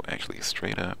 Oh, actually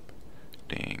straight up.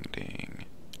 Ding, ding,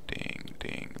 ding,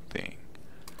 ding, ding.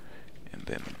 And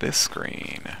then this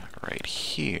screen right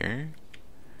here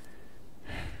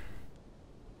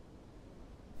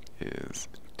is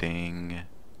ding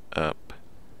up,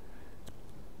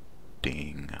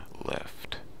 ding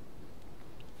left.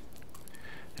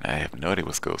 And I have no idea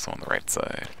what goes on the right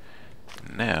side.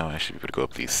 Now I should be able to go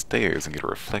up these stairs and get a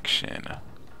reflection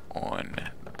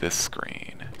on this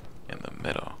screen in the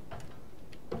middle.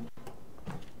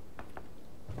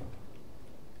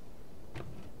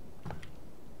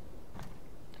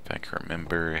 If I can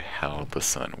remember how the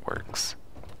sun works.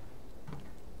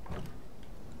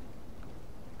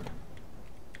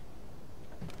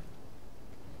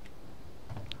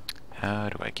 How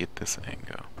do I get this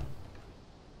angle?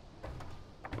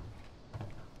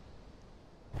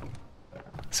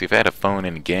 See, if I had a phone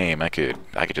in game, I could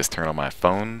just turn on my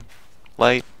phone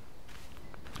light.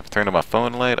 If I turned on my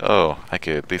phone light, oh, I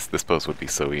could. This post would be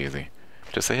so easy.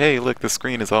 Just say, hey, look, the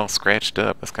screen is all scratched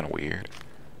up. That's kind of weird.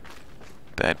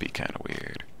 That'd be kind of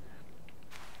weird.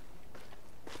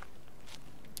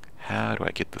 How do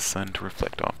I get the sun to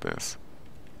reflect off this?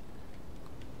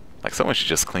 Like, someone should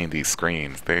just clean these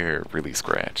screens. They're really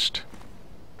scratched.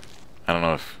 I don't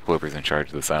know if whoever's in charge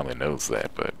of this island knows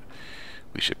that, but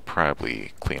we should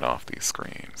probably clean off these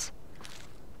screens.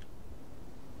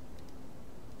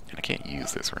 And I can't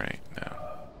use this, right? No.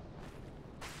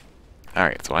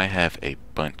 Alright, so I have a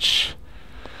bunch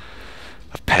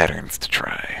of patterns to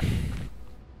try.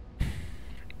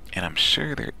 And I'm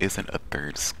sure there isn't a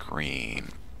third screen.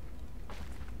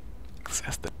 Because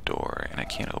that's the door, and I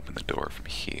can't open the door from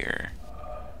here.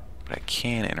 But I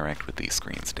can interact with these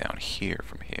screens down here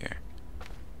from here.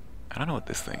 I don't know what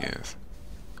this thing is.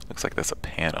 Looks like that's a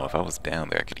panel. If I was down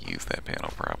there, I could use that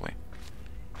panel probably.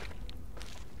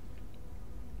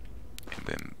 And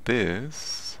then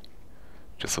this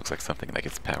just looks like something that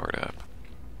gets powered up.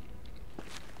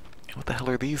 And what the hell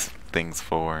are these things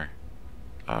for?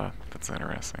 That's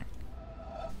interesting.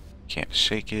 Can't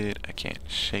shake it, I can't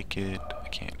shake it, I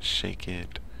can't shake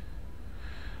it.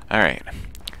 Alright,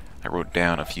 I wrote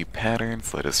down a few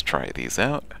patterns. Let us try these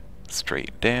out.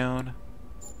 Straight down.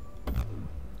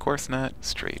 Of course not.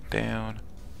 Straight down.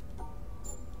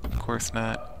 Of course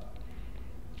not.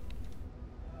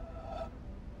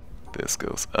 This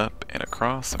goes up and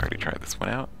across. I already tried this one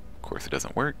out. Of course it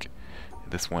doesn't work.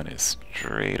 This one is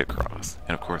straight across.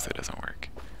 And of course it doesn't work.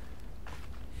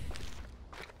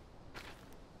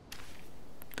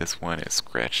 This one is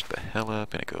scratched the hell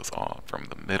up and it goes all from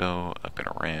the middle up and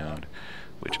around,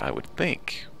 which I would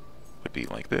think would be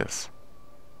like this.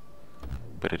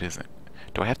 But it isn't.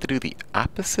 Do I have to do the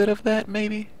opposite of that,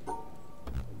 maybe?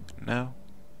 No?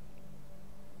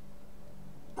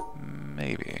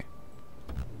 Maybe.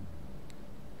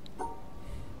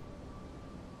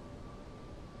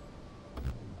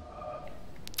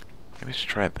 Maybe I should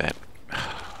try that.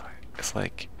 It's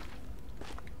like,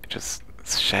 it just,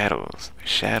 it's shadows.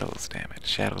 Shadows, damn it.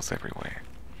 Shadows everywhere.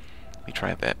 Let me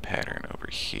try that pattern over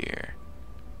here.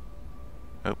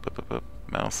 Oh,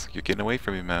 mouse. You're getting away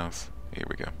from me, mouse. Here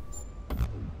we go.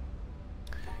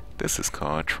 This is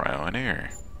called trial and error.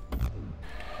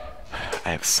 I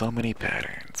have so many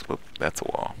patterns. Whoop, that's a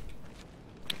wall.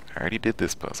 I already did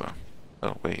this puzzle.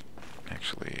 Oh, wait.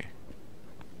 Actually,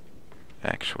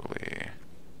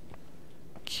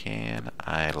 can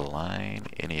I line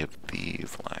any of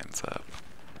these lines up?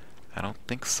 I don't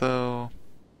think so.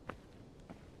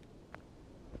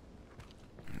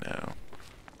 No.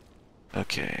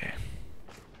 Okay.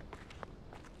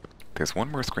 There's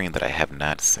one more screen that I have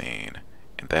not seen,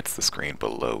 and that's the screen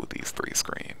below these three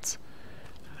screens.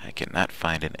 I cannot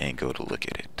find an angle to look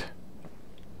at it.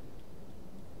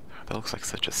 That looks like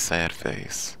such a sad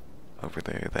face over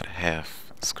there, that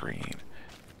half screen.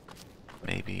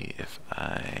 Maybe if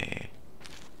I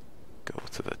go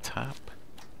to the top.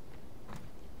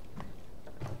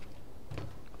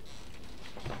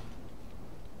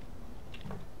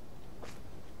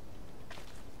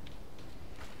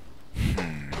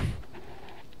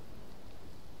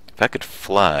 If I could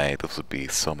fly, this would be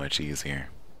so much easier.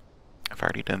 I've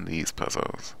already done these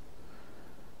puzzles.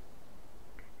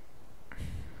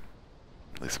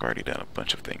 At least I've already done a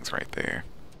bunch of things right there.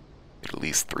 At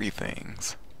least 3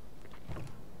 things.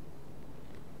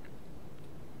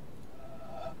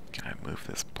 Can I move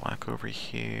this block over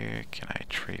here? Can I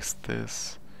trace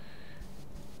this?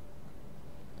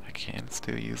 I can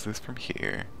still use this from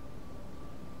here.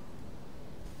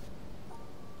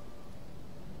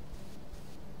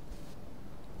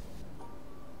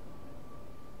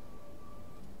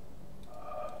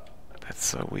 That's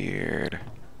so weird.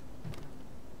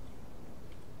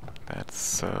 That's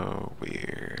so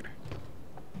weird.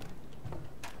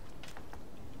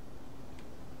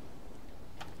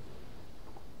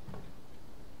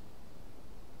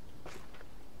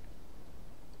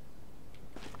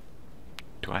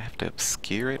 Do I have to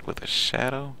obscure it with a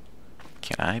shadow?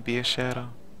 Can I be a shadow?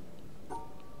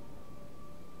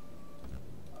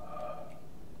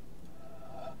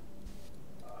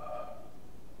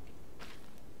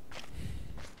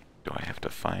 Do I have to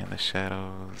find the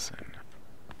shadows and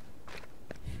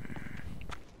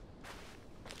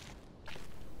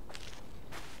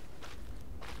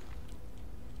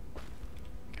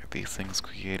are these things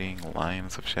creating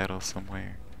lines of shadows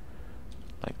somewhere?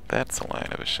 Like that's a line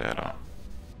of a shadow.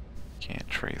 Can't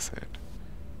trace it.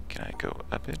 Can I go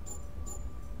up it?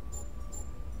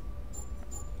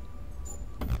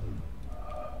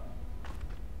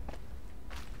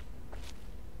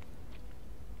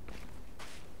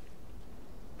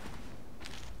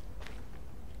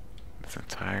 This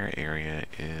entire area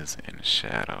is in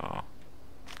shadow.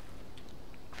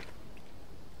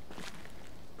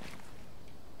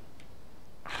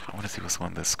 I want to see what's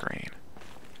on this screen.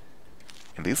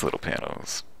 And these little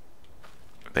panels,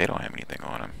 they don't have anything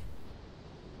on them.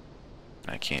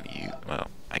 I can't use, well,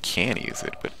 I can use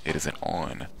it, but it isn't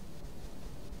on.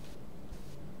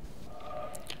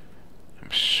 I'm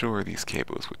sure sure these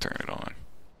cables would turn it on.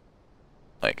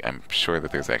 Like, I'm sure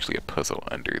that there's actually a puzzle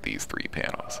under these 3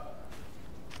 panels.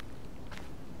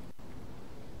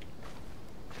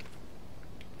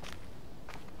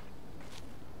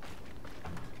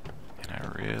 And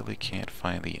I really can't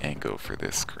find the angle for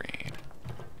this screen.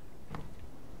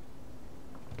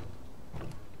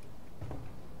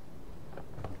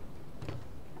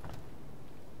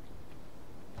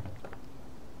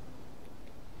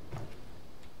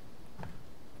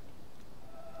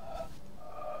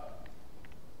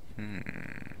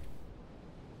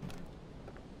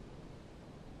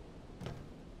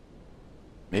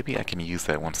 Maybe I can use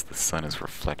that once the sun is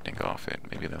reflecting off it.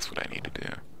 Maybe that's what I need to do.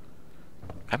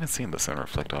 I haven't seen the sun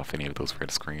reflect off any of those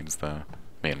red screens though.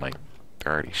 I mean, like,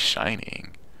 they're already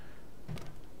shining.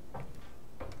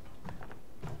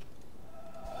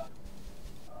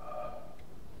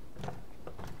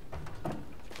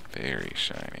 Very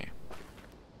shiny.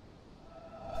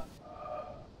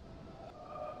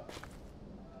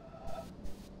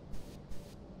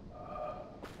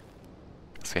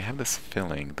 So I have this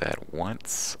feeling that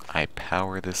once I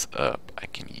power this up, I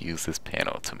can use this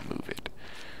panel to move it.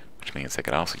 Which means I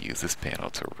could also use this panel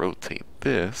to rotate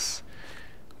this.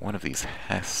 One of these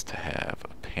has to have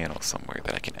a panel somewhere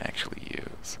that I can actually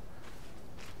use.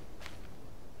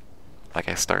 Like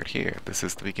I start here, this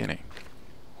is the beginning.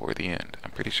 Or the end.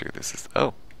 I'm pretty sure this is...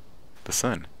 Oh! The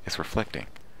sun is reflecting.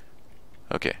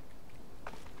 Okay.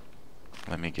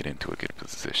 Let me get into a good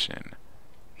position.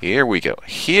 Here we go.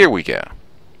 Here we go!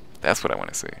 That's what I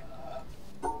want to see.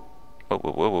 Whoa,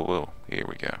 whoa, whoa, whoa, whoa. Here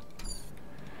we go.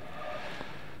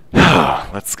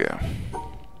 Let's go.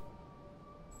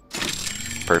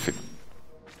 Perfect.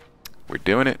 We're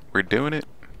doing it. We're doing it.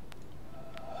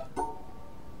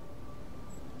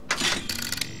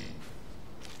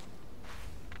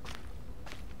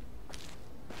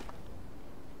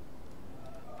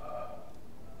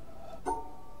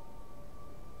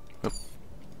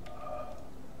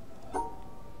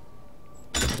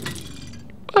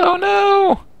 Oh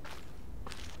no!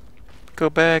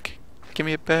 Go back. Give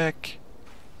me it back.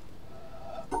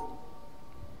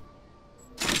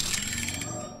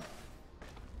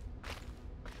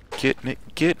 Getting it,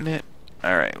 getting it.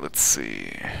 Alright, let's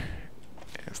see.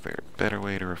 Is there a better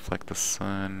way to reflect the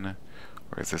sun?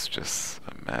 Or is this just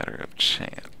a matter of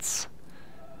chance?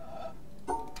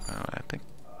 Oh, I think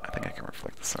I can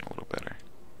reflect the sun a little better.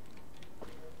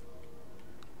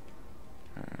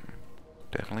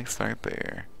 Definitely start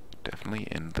there. Definitely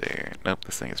in there. Nope,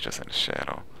 this thing is just in the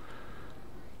shadow.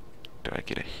 Do I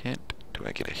get a hint? Do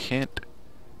I get a hint?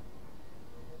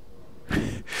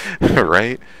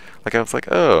 Right? Like I was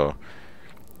like, oh,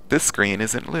 this screen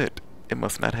isn't lit. It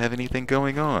must not have anything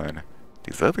going on.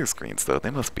 These other screens, though, they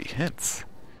must be hints.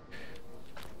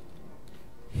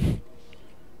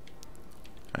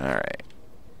 Alright.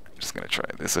 I'm just gonna try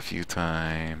this a few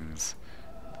times.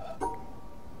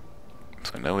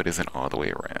 So no, it isn't all the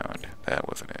way around. That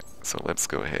wasn't it. So let's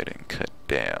go ahead and cut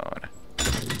down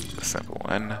the simple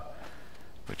one,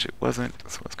 which it wasn't.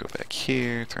 So let's go back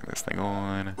here, turn this thing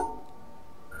on.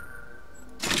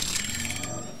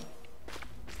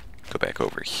 Go back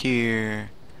over here.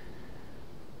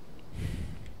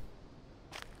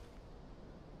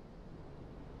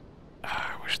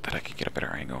 I wish that I could get a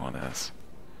better angle on this.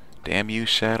 Damn you,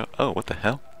 Shadow. Oh, what the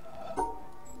hell?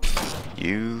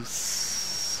 You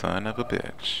son of a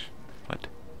bitch. What?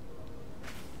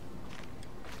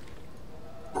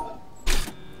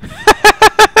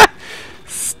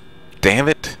 Damn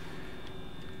it.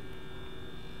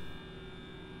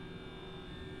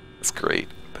 That's great.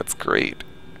 That's great.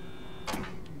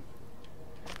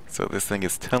 So this thing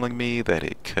is telling me that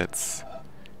it cuts...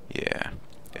 Yeah.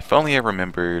 If only I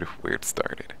remembered where it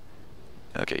started.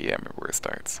 Okay, yeah, I remember where it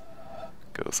starts.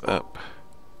 Goes up,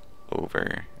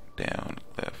 over, down,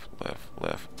 left, left,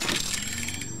 left.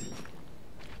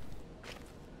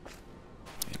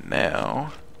 And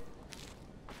now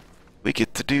we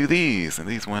get to do these, and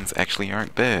these ones actually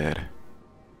aren't bad.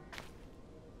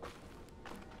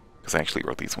 Because I actually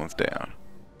wrote these ones down.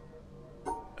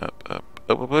 Up, up,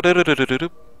 up, up, up,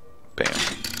 up, bam.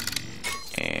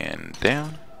 And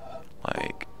down,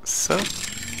 like so.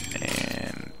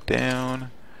 And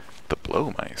down. The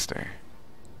Blowmeister.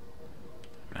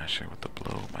 I'm not sure what the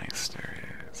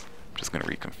Blowmeister is. I'm just going to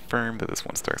reconfirm that this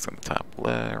one starts on the top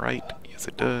left, right. Yes,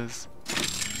 it does.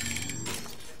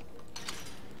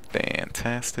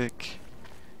 Fantastic.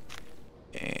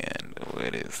 And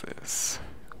what is this?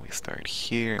 We start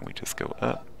here and we just go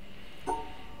up.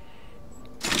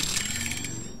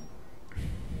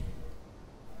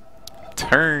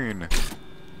 Turn.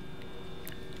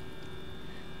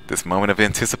 This moment of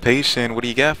anticipation, what do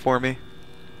you got for me?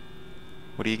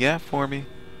 What do you got for me?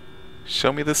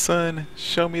 Show me the sun.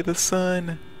 Show me the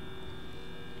sun.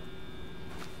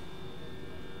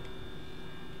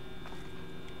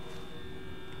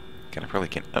 I probably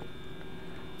can. Oh,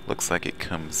 looks like it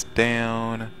comes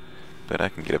down, but I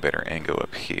can get a better angle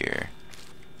up here.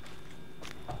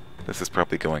 This is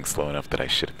probably going slow enough that I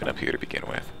should have been up here to begin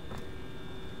with.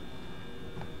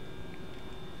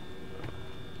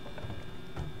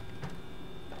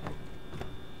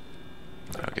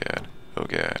 Oh god. Oh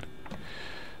god.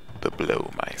 The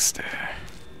Blowmeister.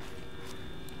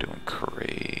 Doing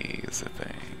crazy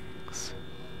things.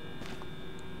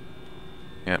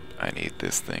 Yep, I need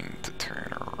this thing to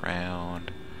turn around.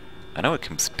 I know it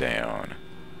comes down,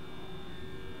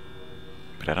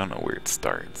 but I don't know where it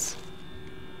starts.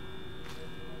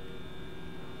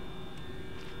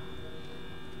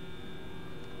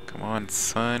 Come on,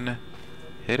 sun.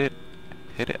 Hit it.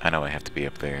 Hit it. I know I have to be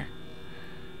up there.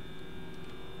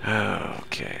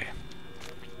 Okay.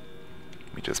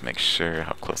 Let me just make sure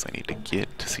how close I need to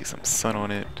get to see some sun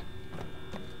on it.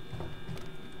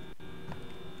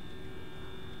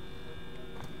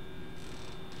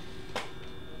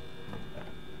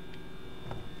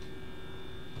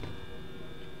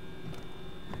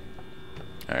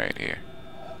 Alright, here.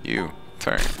 You,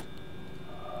 turn.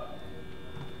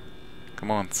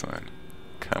 Come on, son.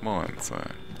 Come on,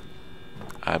 son.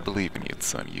 I believe in you,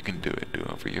 son. You can do it. Do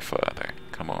it for your father.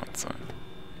 Come on, son.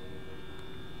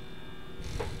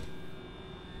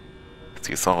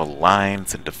 See, it's all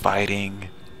lines and dividing.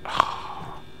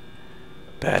 Oh,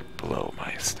 that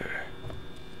Blowmeister.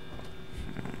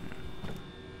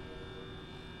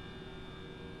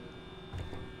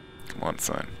 Come on,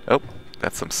 son. Oh,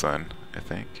 that's some sun, I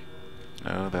think.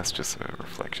 No, that's just a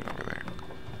reflection over there.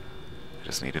 I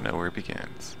just need to know where it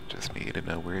begins. Just need to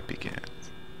know where it begins.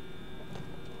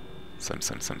 Sun,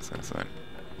 sun, sun, sun, sun.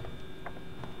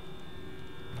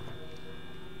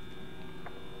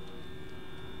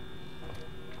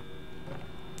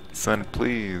 Sun,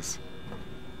 please.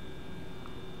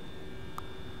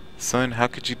 Sun, how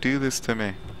could you do this to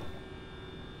me?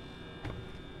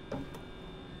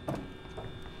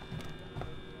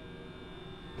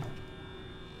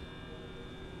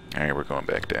 Alright, we're going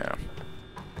back down.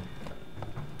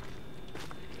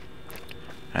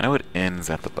 I know it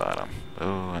ends at the bottom.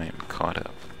 Oh, I am caught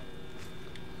up.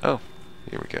 Oh,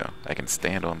 here we go. I can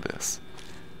stand on this.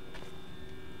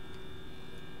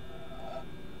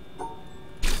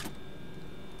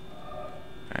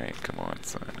 Alright, come on,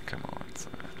 son. Come on,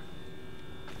 son.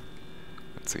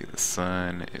 Let's see, the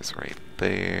sun is right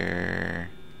there.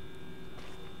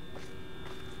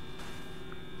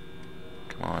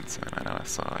 Come on, son. I know I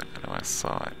saw it. I know I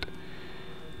saw it.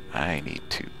 I need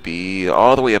to be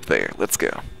all the way up there. Let's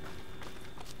go.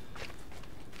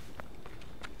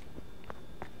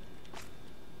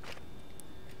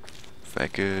 Is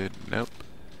that good? Nope.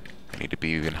 I need to be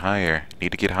even higher.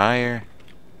 Need to get higher.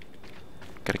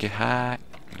 Gotta get high.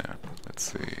 No. Let's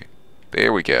see.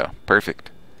 There we go. Perfect.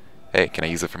 Hey, can I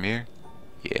use it from here?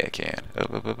 Yeah, I can.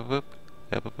 Up, up, up, up, up.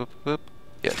 Up, up, up, up, up.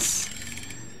 Yes.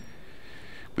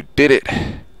 We did it.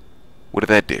 What did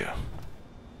that do?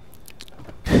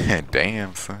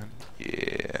 Damn, son.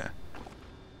 Yeah.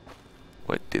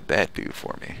 What did that do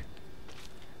for me?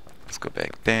 Let's go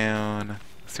back down.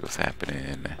 See what's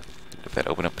happening. Did that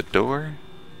open up the door?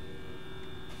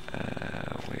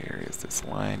 Where is this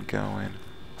line going?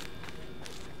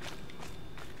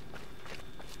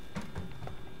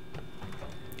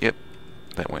 Yep.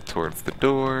 That went towards the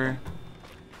door.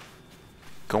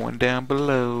 Going down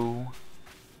below.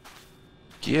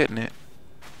 Getting it.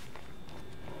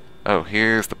 Oh,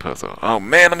 here's the puzzle. Oh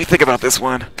man, let me think about this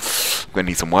one. I'm gonna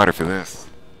need some water for this.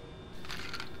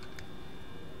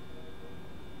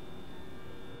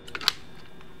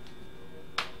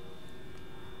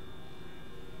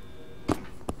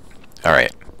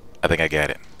 Alright, I think I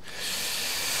got it.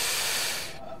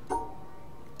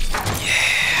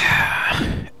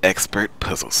 Yeah, expert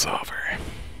puzzle solver.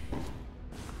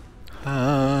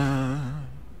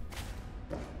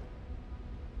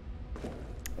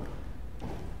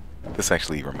 This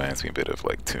actually reminds me a bit of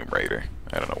like Tomb Raider.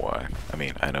 I don't know why. I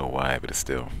mean, I know why, but it's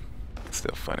still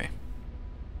funny.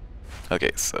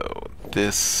 Okay, so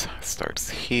this starts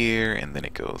here and then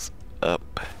it goes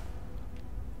up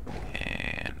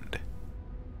and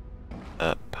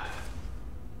up.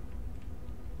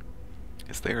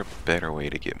 Is there a better way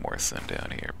to get more sun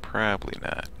down here? Probably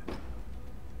not.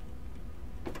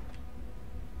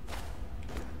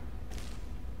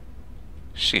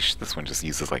 Sheesh, this one just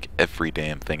uses like every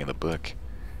damn thing in the book.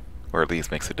 Or at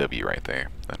least makes a W right there.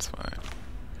 That's fine.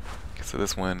 Okay, so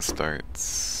this one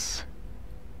starts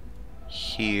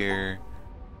here.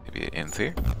 Maybe it ends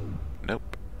here?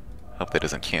 Nope. Hope that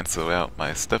doesn't cancel out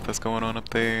my stuff that's going on up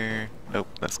there. Nope,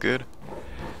 that's good.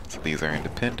 So these are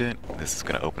independent. This is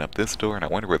going to open up this door, and I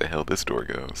wonder where the hell this door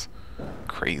goes.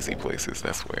 Crazy places,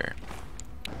 that's where.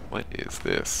 What is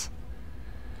this?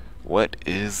 What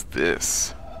is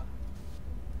this?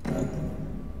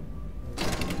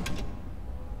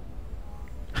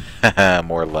 Haha,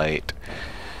 more light.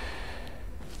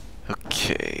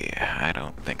 Okay, I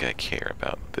don't think I care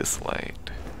about this light.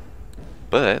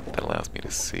 But that allows me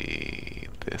to see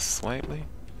this slightly.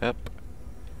 Yep.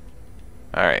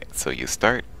 Alright, so you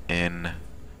start in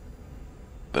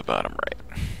the bottom right.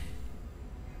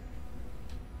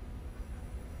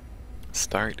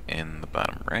 Start in the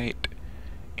bottom right,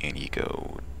 and you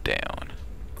go down.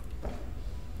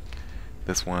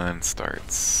 This one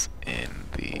starts in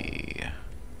the...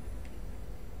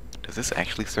 Does this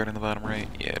actually start in the bottom right?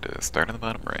 Yeah, it does. Start in the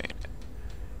bottom right.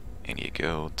 And you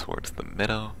go towards the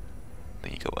middle.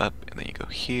 Then you go up, and then you go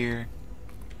here.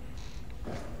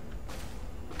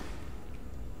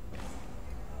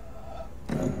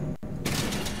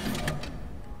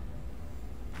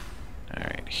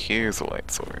 Alright, here's a light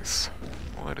source.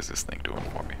 What is this thing doing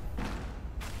for me?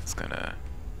 It's gonna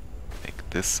make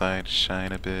this side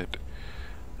shine a bit.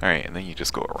 Alright, and then you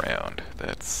just go around.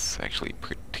 That's actually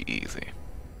pretty easy.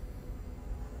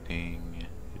 Ding,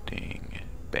 ding,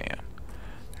 bam.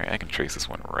 Alright, I can trace this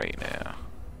one right now.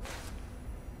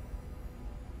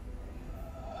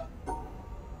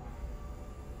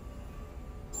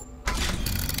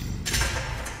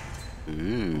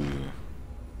 Ooh.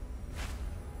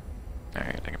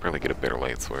 Alright, I can probably get a better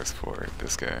light source for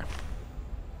this guy.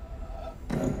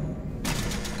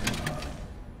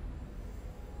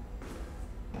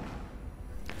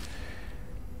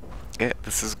 Yeah,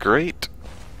 this is great.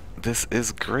 This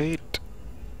is great.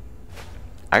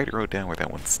 I already wrote down where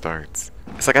that one starts.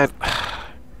 It's like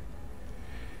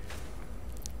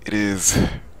it is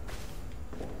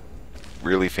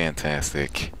really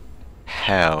fantastic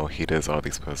how he does all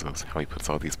these puzzles, how he puts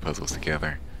all these puzzles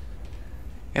together.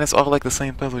 And it's all like the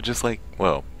same puzzle, just like,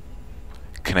 well,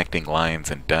 connecting lines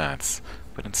and dots,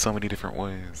 but in so many different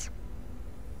ways.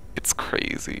 It's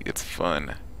crazy, it's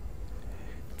fun,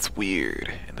 it's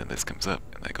weird, and then this comes up,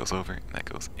 and that goes over, and that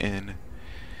goes in.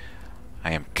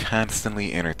 I am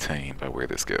constantly entertained by where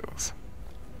this goes.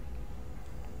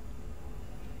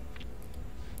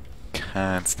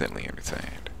 Constantly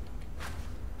entertained.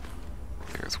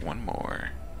 There's one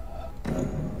more.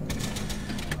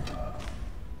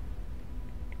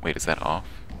 Wait, is that off?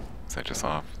 Is that just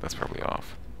off? That's probably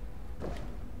off.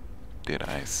 Did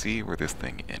I see where this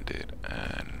thing ended?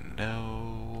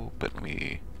 No, but let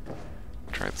me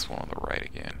try this one on the right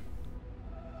again.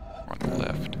 Or on the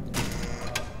left.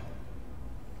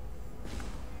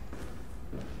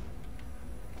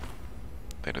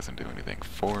 That doesn't do anything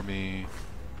for me.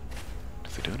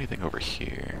 Does it do anything over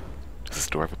here? Does this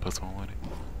door have a puzzle on it?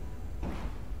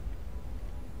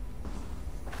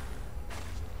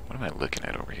 What am I looking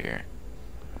at over here?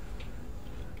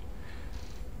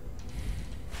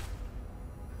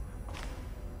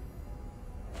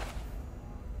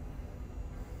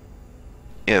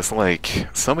 Yeah, it's like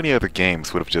so many other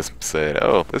games would have just said,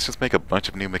 oh, let's just make a bunch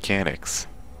of new mechanics.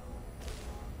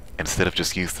 Instead of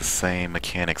just use the same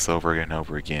mechanics over and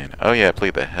over again. Oh yeah, I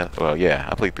played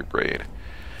I played through Braid.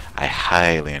 I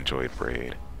highly enjoyed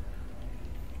Braid.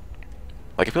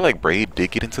 Like, I feel like Braid did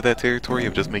get into that territory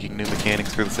of just making new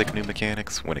mechanics for the sake of new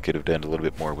mechanics, when it could have done a little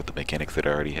bit more with the mechanics that it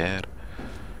already had.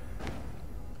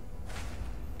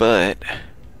 But,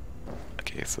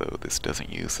 okay, so this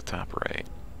doesn't use the top right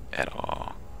at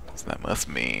all. So that must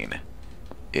mean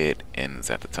it ends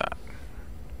at the top.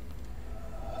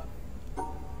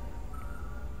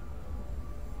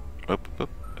 Up, up,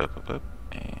 up, up, up,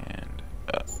 and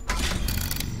up.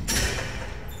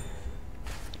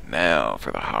 Now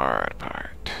for the hard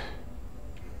part.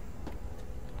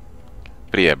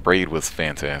 But yeah, Braid was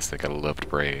fantastic. I loved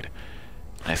Braid.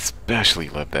 I especially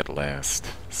loved that last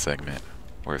segment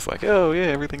where it's like, oh yeah,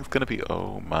 everything's gonna be,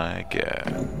 oh my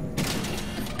god.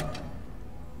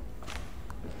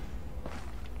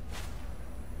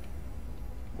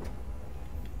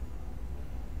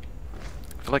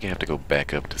 I feel like I have to go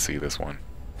back up to see this one.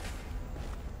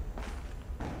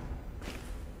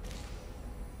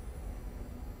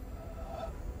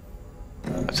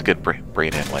 That's a good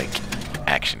Braid had like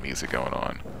action music going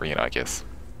on, or I guess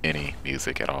any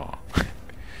music at all.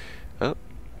 Oh,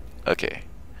 okay.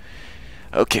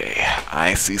 Okay,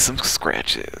 I see some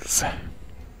scratches.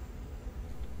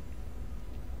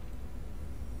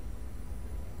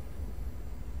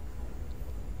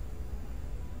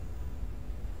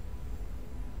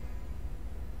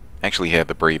 Actually had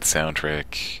the Braid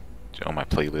soundtrack on my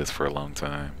playlist for a long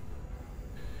time.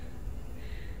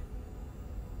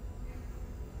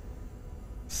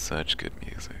 Such good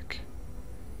music.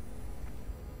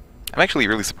 I'm actually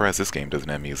really surprised this game doesn't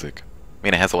have music. I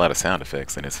mean, it has a lot of sound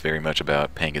effects, and it's very much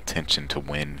about paying attention to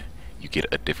when you get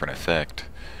a different effect.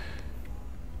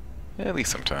 At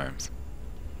least sometimes.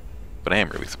 But I am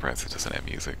really surprised it doesn't have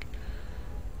music.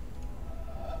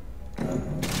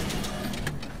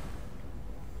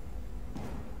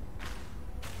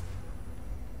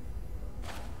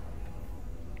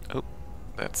 Oh,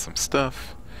 that's some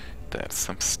stuff. That's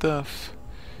some stuff.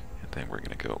 And then we're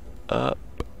gonna go up.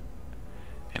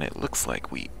 And it looks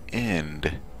like we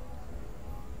end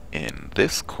in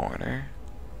this corner.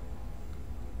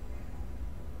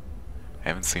 I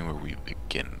haven't seen where we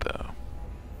begin though.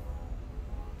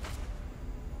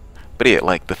 But yeah,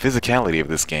 like the physicality of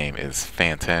this game is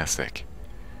fantastic.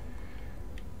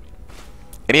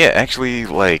 And yeah, actually,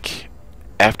 like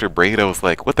after Braid, I was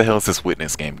like, what the hell is this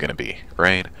Witness game gonna be,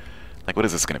 right? Like, what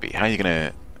is this gonna be? How are you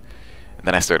gonna... And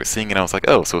then I started seeing it and I was like,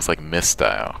 oh, so it's like Myst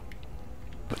style.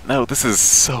 But no, this is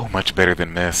so much better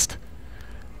than Myst.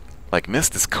 Like,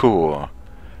 Myst is cool,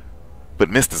 but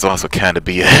Myst is also kind of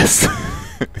BS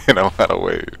in a lot of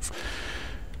ways.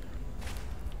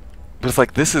 But it's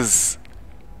like, this is...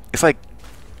 It's like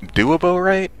doable,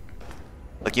 right?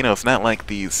 Like, you know, it's not like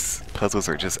these puzzles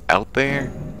are just out there.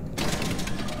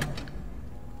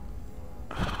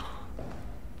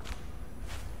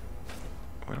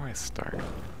 Where do I start?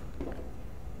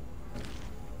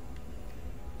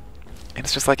 And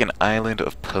it's just like an island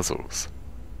of puzzles.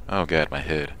 Oh god, my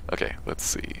head. Okay, let's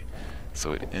see.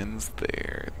 So it ends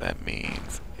there. That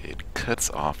means it cuts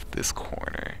off this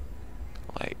corner.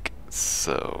 Like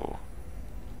so.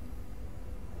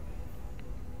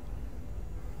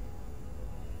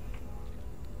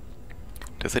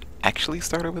 Does it actually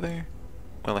start over there?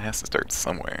 Well, it has to start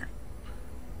somewhere.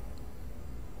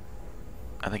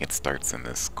 I think it starts in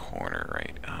this corner,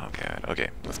 right? Oh god. Okay,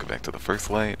 let's go back to the first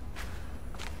light.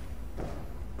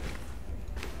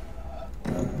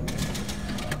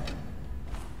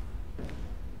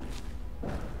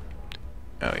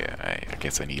 Oh yeah, I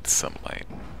guess I need some light.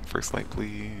 First light,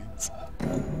 please.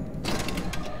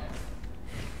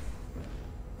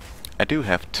 I do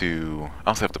have to... I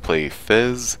also have to play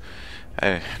Fez.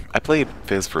 I played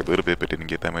Fez for a little bit, but didn't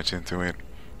get that much into it.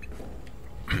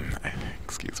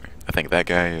 Excuse me. I think that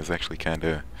guy is actually kind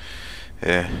of...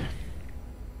 eh.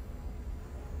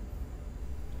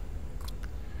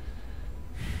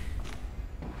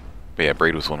 But yeah,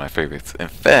 Braid was one of my favorites. In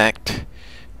fact,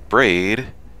 Braid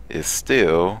is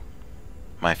still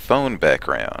my phone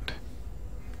background.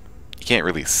 You can't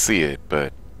really see it,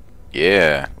 but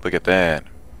yeah, look at that.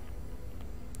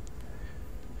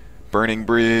 Burning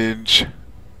Bridge.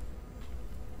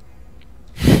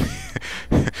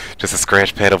 Just a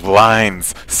scratch pad of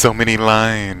lines. So many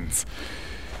lines.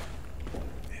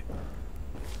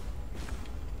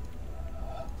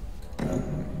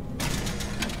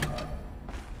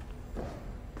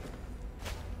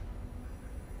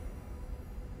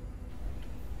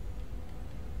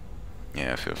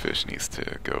 Yeah, I feel Fish needs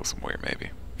to go somewhere, maybe.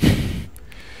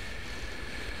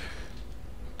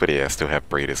 But yeah, I still have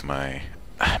Braid as my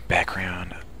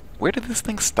background. Where did this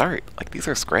thing start? Like, these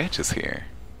are scratches here.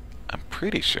 I'm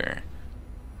pretty sure.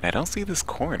 I don't see this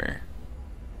corner.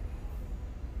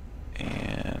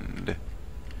 And...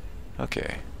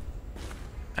 okay.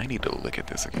 I need to look at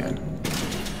this again.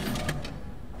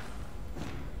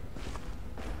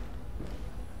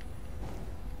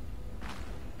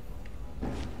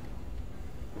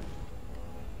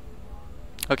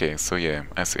 Okay, so yeah,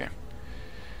 I see.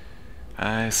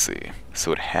 I see.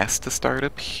 So it has to start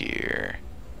up here.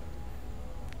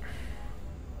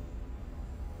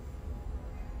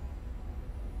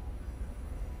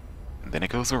 And then it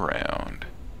goes around.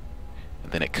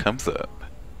 And then it comes up.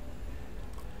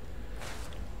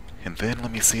 And then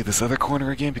let me see this other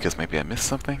corner again because maybe I missed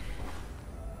something.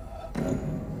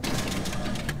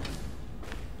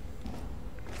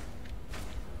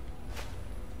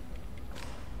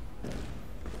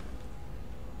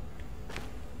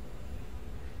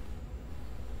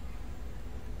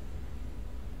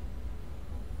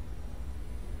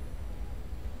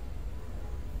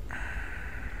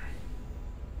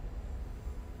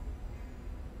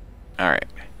 Alright.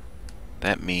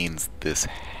 That means this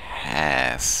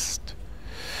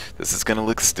this is gonna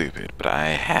look stupid, but I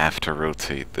have to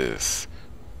rotate this.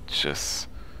 Just...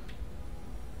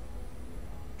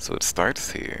 so it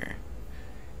starts here,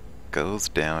 goes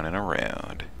down and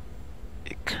around,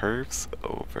 it curves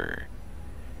over,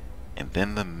 and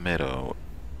then the middle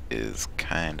is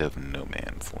kind of no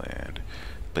man's land.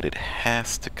 But it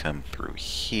has to come through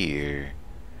here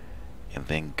and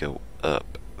then go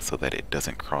up so that it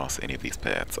doesn't cross any of these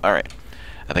paths. Alright,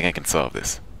 I think I can solve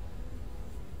this.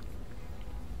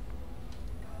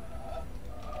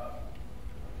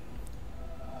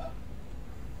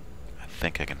 I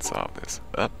think I can solve this.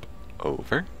 Up,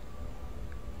 over,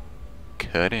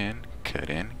 cut in, cut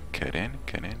in, cut in,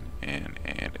 cut in, and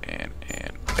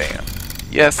bam.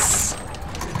 Yes!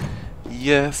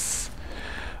 Yes!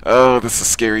 Oh, this is a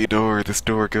scary door. This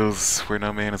door goes where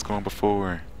no man has gone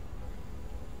before.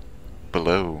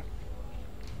 Below.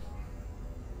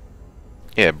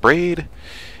 Yeah, Braid,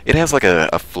 it has like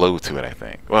a flow to it, I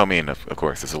think. Well, I mean, of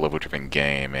course, it's a level-driven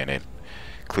game, and it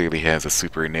clearly has a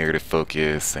super narrative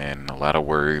focus, and a lot of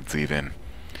words, even.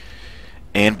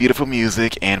 And beautiful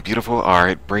music, and beautiful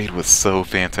art. Braid was so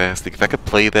fantastic. If I could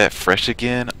play that fresh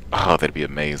again, oh, that'd be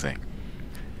amazing.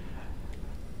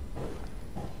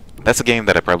 That's a game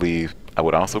that I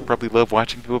would also probably love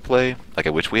watching people play. Like,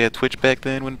 I wish we had Twitch back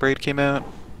then when Braid came out.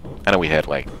 I know we had,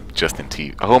 like, Justin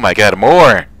TV. Oh my god,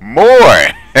 more! More!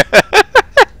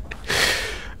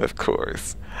 Of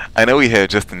course. I know we had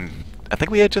Justin... I think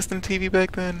we had Justin TV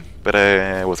back then, but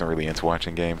I wasn't really into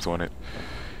watching games on it.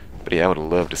 But yeah, I would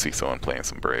love to see someone playing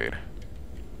some Braid.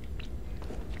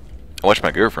 I watched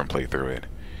my girlfriend play through it.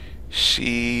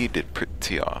 She did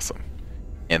pretty awesome.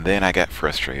 And then I got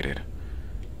frustrated.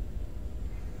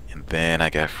 And then I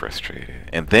got frustrated.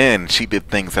 And then she did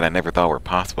things that I never thought were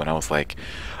possible, and I was like,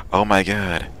 oh my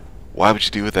god, why would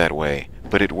you do it that way?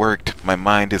 But it worked. My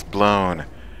mind is blown.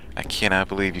 I cannot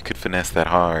believe you could finesse that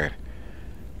hard.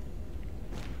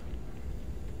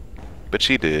 But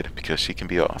she did, because she can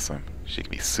be awesome. She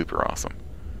can be super awesome.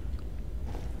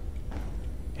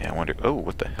 Yeah, I wonder... Oh,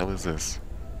 what the hell is this?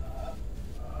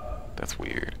 That's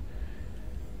weird.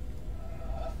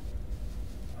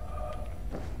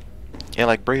 Yeah,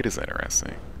 like, Braid is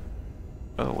interesting.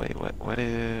 Oh, wait, what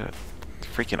is...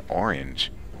 Freaking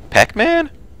orange. Pac-Man?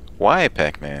 Why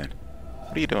Pac-Man?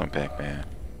 What are you doing, Pac-Man?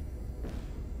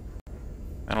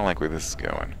 I don't like where this is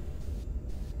going.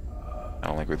 I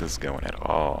don't like where this is going at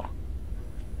all.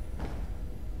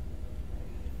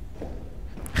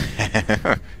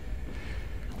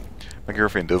 My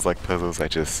girlfriend does like puzzles. I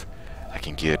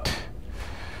can get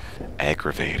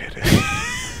aggravated.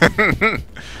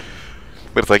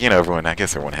 But it's like, you know, I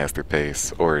guess everyone has their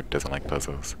pace, or doesn't like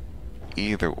puzzles.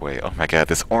 Either way, oh my god,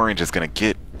 this orange is gonna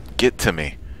get to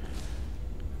me.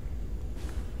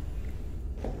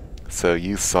 So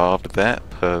you solved that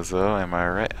puzzle, am I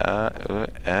right? I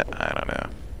don't know.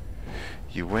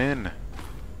 You win.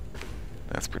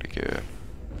 That's pretty good.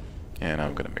 And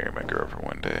I'm gonna marry my girlfriend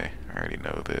one day. I already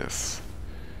know this.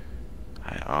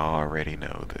 I already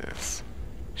know this.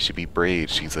 She be Braid.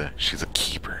 She's a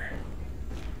keeper.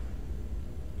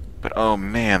 But oh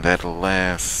man, the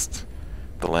last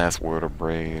word of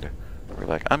Braid, we're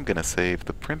like, I'm gonna save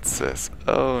the princess.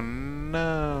 Oh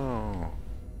no.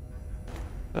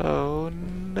 Oh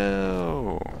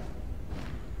no.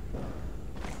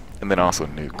 And then also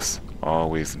nukes.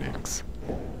 Always nukes.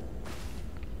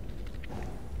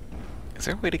 Is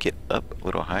there a way to get up a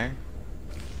little higher?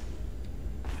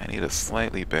 I need a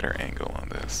slightly better angle on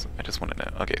this. I just want to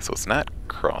know. Okay, so it's not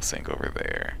crossing over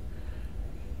there.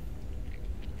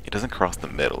 It doesn't cross the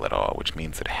middle at all, which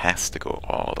means it has to go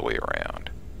all the way around.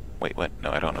 Wait, what?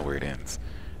 No, I don't know where it ends.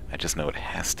 I just know it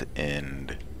has to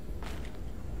end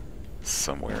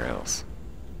somewhere else.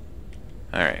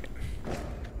 Alright.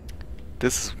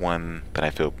 This is one that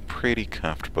I feel pretty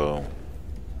comfortable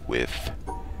with.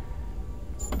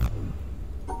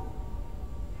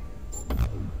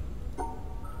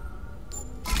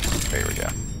 There we go.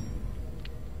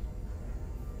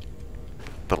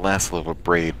 The last level of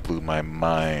Braid blew my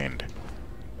mind.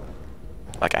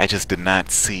 Like, I just did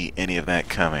not see any of that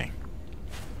coming.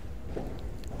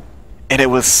 And it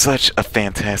was such a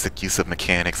fantastic use of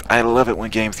mechanics. I love it when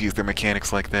games use their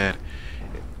mechanics like that.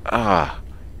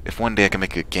 If one day I can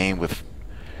make a game with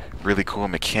really cool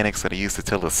mechanics that I use to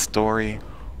tell a story,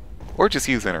 or just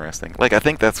use interesting. Like, I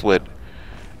think that's what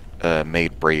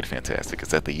made Braid fantastic, is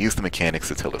that they use the mechanics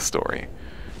to tell a story.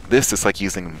 This is like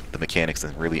using the mechanics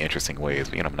in really interesting ways,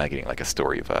 but you know, I'm not getting like a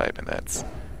story vibe, and that's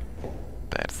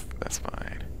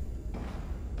fine.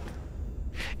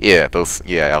 Yeah,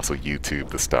 I also YouTube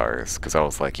the stars, because I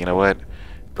was like, you know what?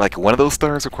 Like, one of those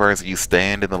stars requires that you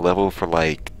stand in the level for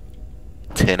like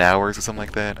 10 hours or something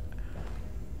like that.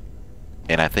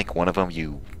 And I think one of them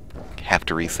you have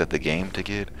to reset the game to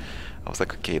get. I was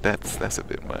like, okay, that's a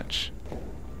bit much.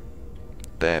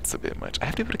 That's a bit much. I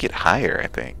have to be able to get higher, I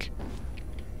think.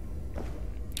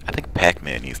 I think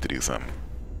Pac-Man needs to do something.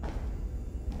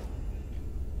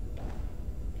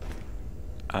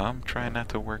 I'm trying not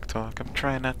to work talk. I'm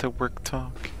trying not to work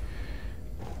talk.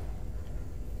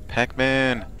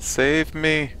 Pac-Man, save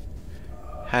me!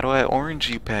 How do I orange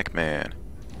you, Pac-Man?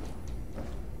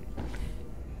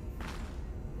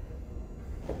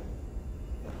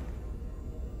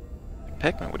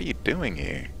 Pac-Man, what are you doing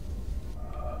here?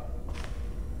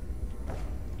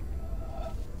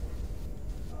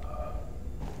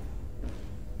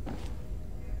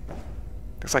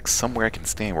 There's like somewhere I can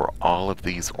stand where all of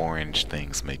these orange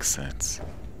things make sense.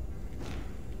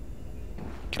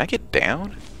 Can I get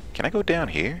down? Can I go down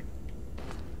here?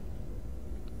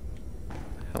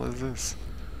 What the hell is this?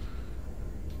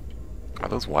 Are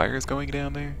those wires going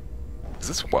down there? Is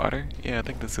this water? Yeah, I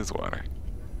think this is water.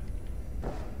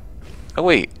 Oh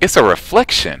wait, it's a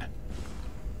reflection!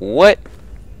 What?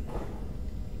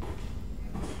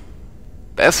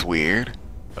 That's weird.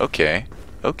 Okay,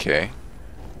 okay.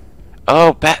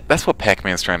 Oh, that's what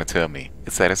Pac-Man's trying to tell me.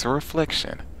 It's that it's a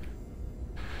reflection.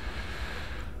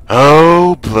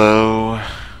 Oh, blow.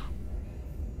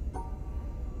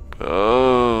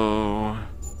 Oh.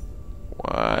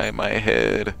 Why my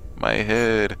head? My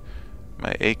head.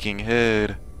 My aching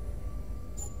head.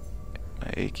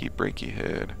 My achy breaky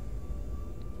head.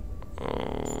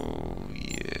 Oh,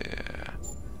 yeah.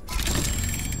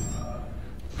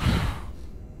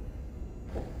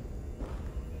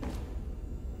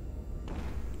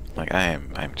 Like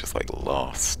I'm just like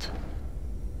lost.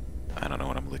 I don't know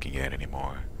what I'm looking at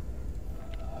anymore.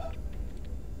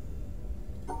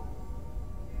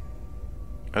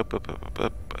 Up, up, up, up,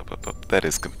 up, up, up, up. That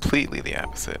is completely the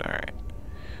opposite. Alright.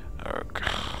 Oh,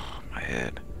 God. My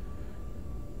head.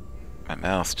 My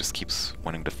mouse just keeps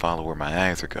wanting to follow where my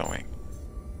eyes are going.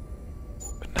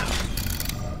 But no.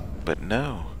 But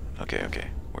no. Okay, okay.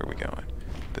 Where are we going?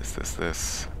 This,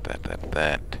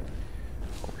 that.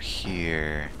 Over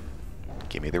here.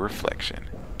 Give me the reflection.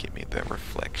 Give me the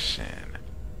reflection.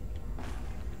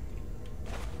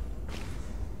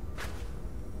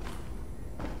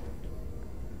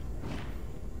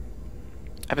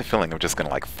 I have a feeling I'm just gonna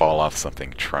like fall off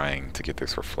something trying to get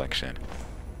this reflection.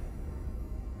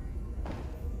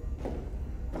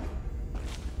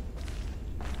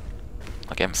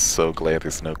 Like, I'm so glad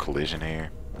there's no collision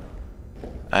here.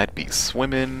 I'd be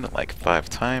swimming like 5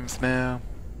 times now.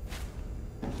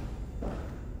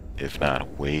 If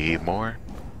not way more.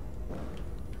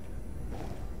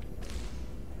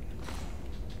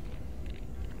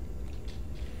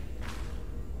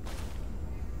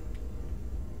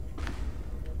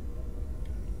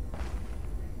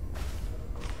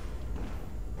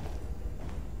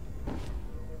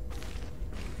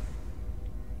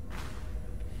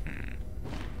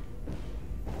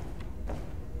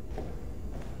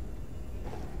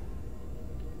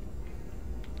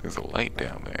 There's a light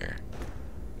down there.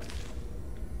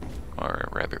 Or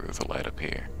rather, there's a light up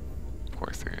here. Of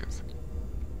course there is.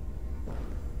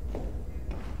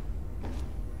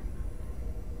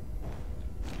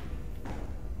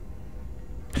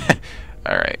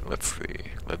 Alright, let's see.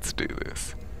 Let's do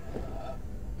this.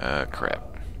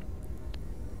 Crap.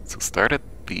 So start at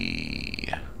the...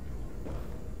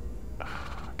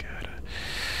 Oh, God.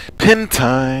 Pin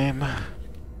time!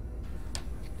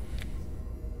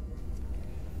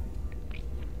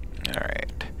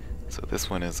 Alright. So this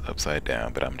one is upside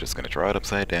down, but I'm just gonna draw it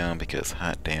upside down because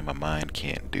hot damn, my mind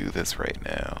can't do this right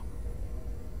now.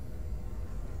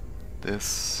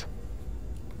 This...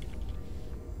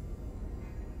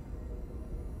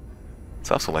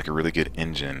 It's also like a really good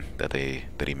engine that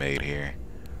he made here.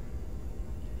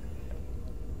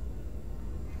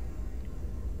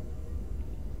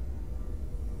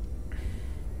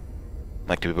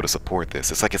 Like to be able to support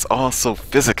this. It's like it's all so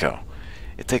physical.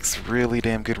 It takes really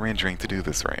damn good rendering to do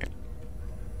this right.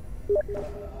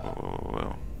 Whoa, whoa,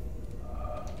 whoa.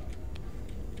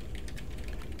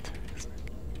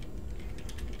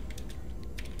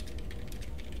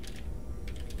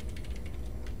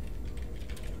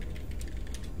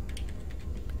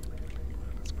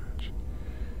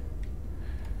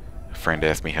 A friend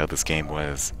asked me how this game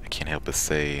was. I can't help but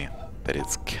say that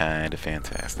it's kind of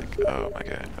fantastic. Oh my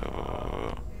god.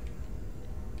 Oh.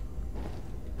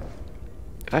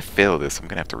 If I fail this, I'm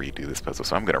gonna have to redo this puzzle,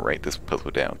 so I'm gonna write this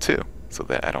puzzle down too, so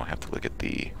that I don't have to look at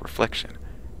the reflection.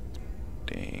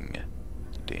 Ding,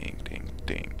 ding, ding,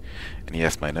 ding. And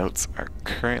yes, my notes are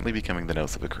currently becoming the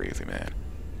notes of a crazy man.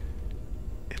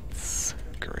 It's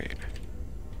great.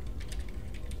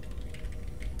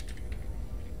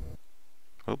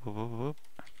 Whoop, whoop, whoop, whoop.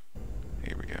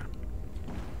 Here we go.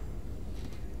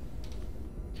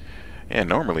 Yeah,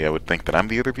 normally I would think that I'm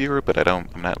the other viewer, but I'm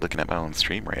not looking at my own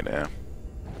stream right now.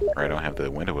 Or I don't have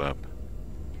the window up.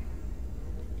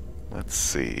 Let's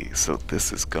see. So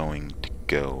this is going to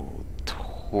go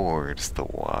towards the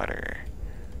water.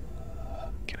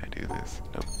 Can I do this?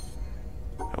 Nope.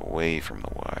 Away from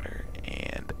the water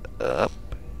and up.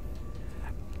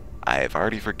 I've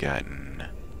already forgotten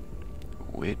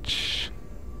which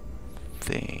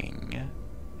thing.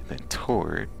 And then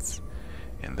towards.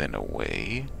 And then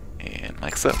away. And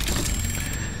like so.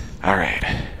 Alright.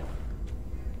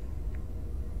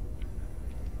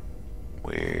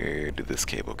 Where did this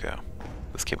cable go?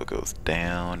 This cable goes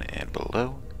down and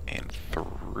below and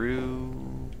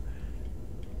through.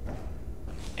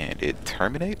 And it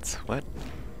terminates? What?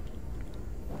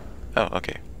 Oh,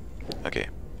 okay. Okay.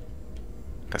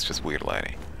 That's just weird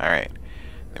lighting. Alright.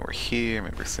 Then we're here. I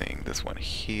remember seeing this one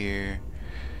here.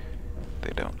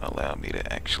 They don't allow me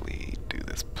to actually do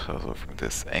this puzzle from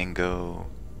this angle.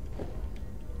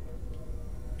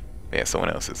 Yeah,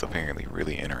 someone else is apparently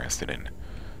really interested in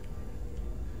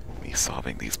me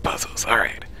solving these puzzles.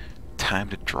 Alright. Time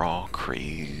to draw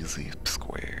crazy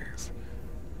squares.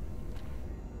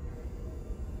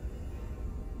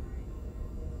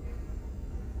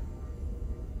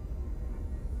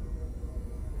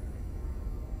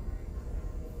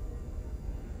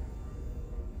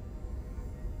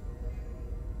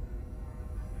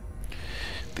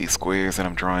 These squares that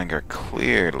I'm drawing are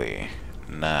clearly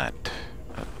not...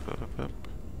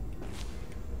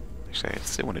 Actually, I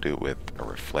still want to do it with a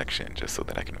reflection just so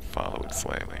that I can follow it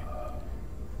slightly.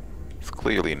 It's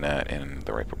clearly not in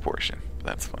the right proportion, but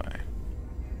that's fine.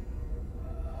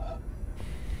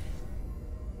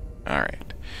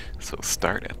 Alright, so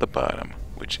start at the bottom,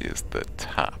 which is the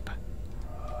top.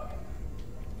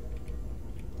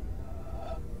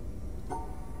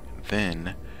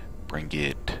 Then bring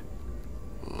it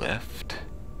left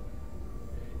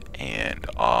and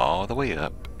all the way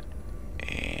up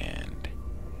and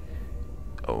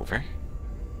over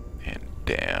and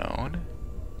down,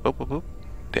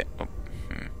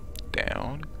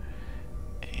 down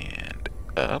and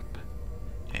up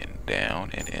and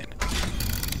down and in.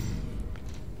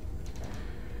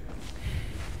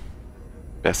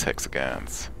 Best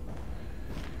hexagons.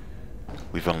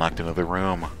 We've unlocked another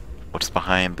room. What's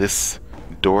behind this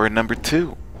door number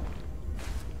 2?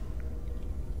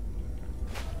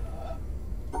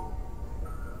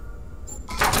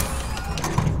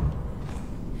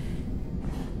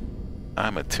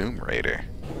 I'm a tomb raider.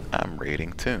 I'm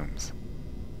raiding tombs.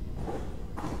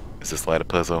 Is this light a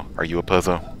puzzle? Are you a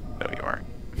puzzle? No, you aren't.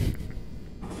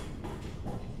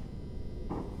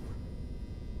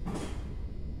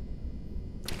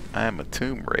 I'm a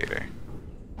tomb raider.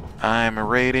 I'm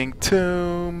raiding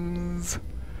tombs.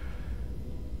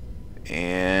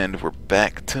 And we're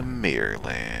back to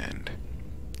Mirrorland.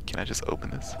 Can I just open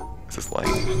this? Is this light?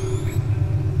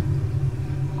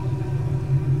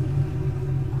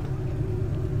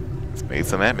 It's made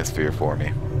some atmosphere for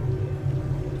me.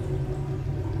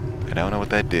 I don't know what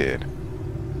that did.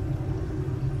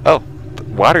 Oh, the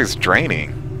water's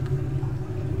draining.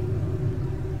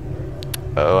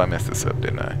 Oh, I messed this up,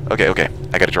 didn't I? Okay, okay.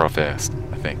 I gotta draw fast,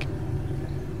 I think.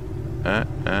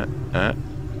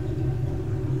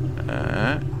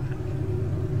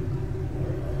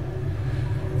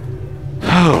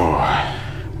 Oh.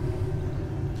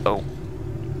 Oh.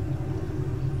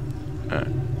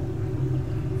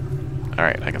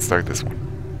 Alright, I can start this one.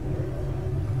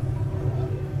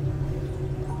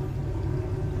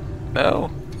 No.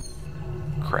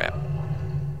 Crap.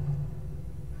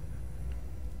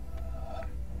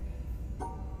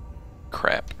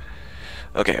 Crap.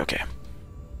 Okay, okay.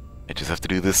 I just have to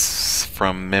do this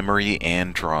from memory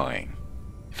and drawing.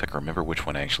 If I can remember which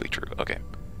one I actually drew. Okay.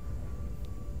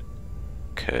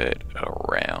 Cut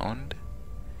around.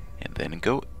 And then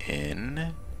go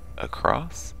in,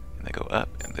 across, and then go up,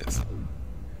 and this.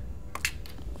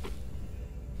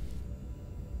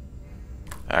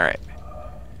 Alright.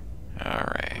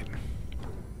 Alright.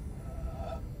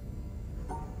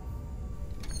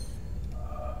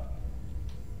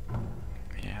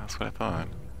 Yeah, that's what I thought.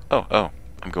 Oh,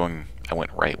 I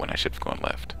went right when I should have gone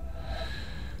left.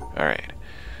 Alright.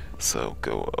 So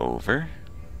go over.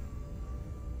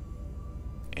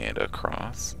 And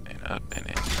across, and up, and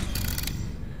in.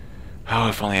 Oh,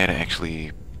 if only I had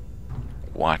actually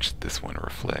watched this one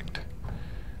reflect.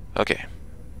 Okay.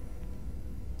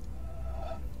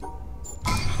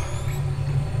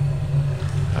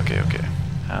 Okay, okay.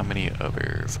 How many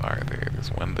others are there?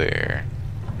 There's one there.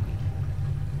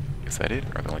 Is that it?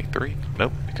 Are there only 3?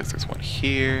 Nope, because there's one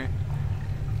here.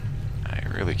 I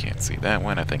really can't see that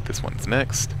one. I think this one's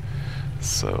next.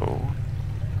 So,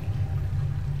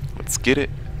 let's get it.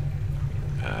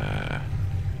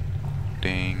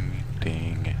 Ding,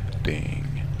 ding,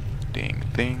 ding, ding,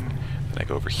 ding. Then I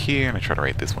go over here and I try to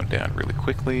write this one down really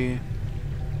quickly.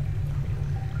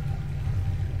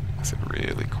 I said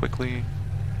really quickly.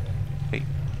 Hey.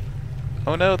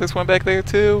 Oh no, there's one back there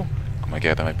too. Oh my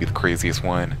god, that might be the craziest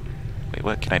one. Wait,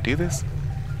 what? Can I do this?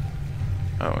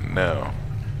 Oh no.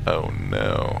 Oh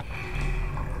no.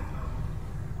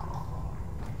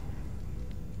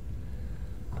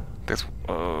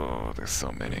 There's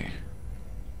so many.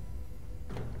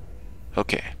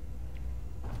 Okay.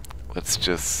 Let's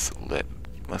just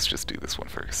do this one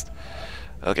first.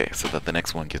 Okay, so that the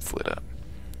next one gets lit up.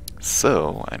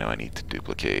 So, I know I need to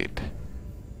duplicate.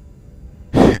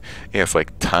 Yeah, it's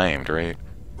like timed, right?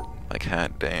 Like,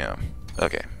 hot damn.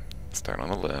 Okay, start on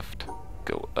the left,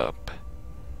 go up.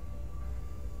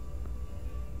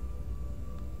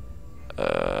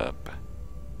 Up.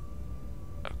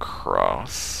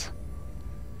 Across.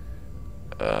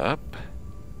 Up.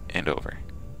 And over.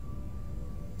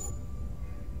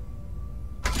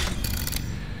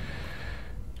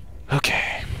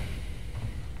 Okay.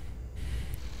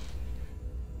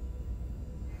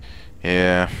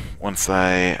 Yeah, once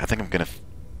I think I'm gonna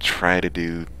try to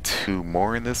do 2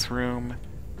 more in this room.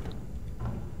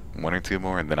 1 or 2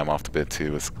 more, and then I'm off to bed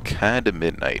too. It's kinda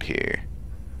midnight here.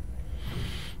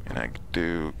 And I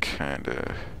do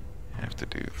kinda have to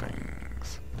do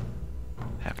things.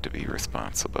 Have to be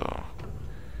responsible.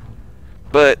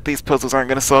 But these puzzles aren't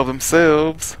gonna solve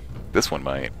themselves. This one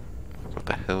might. What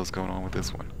the hell is going on with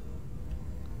this one?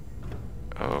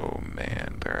 Oh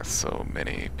man, there are so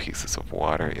many pieces of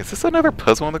water. Is this another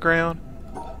puzzle on the ground?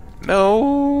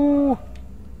 No!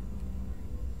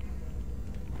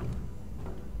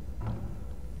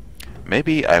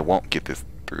 Maybe I won't get this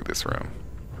through this room.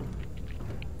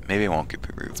 Maybe I won't get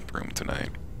through this room tonight.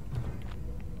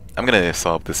 I'm gonna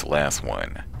solve this last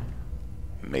one.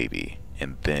 Maybe.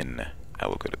 And then I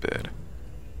will go to bed.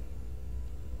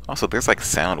 Also, there's like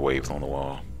sound waves on the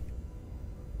wall.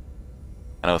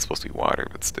 I know it's supposed to be water,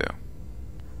 but still.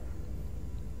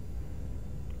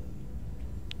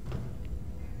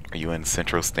 Are you in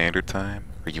Central Standard Time?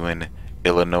 Are you in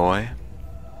Illinois?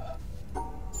 Or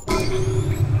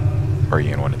are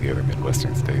you in one of the other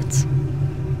Midwestern states?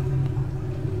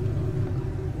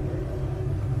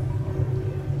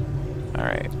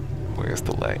 Alright, where's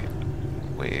the light?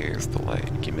 Where's the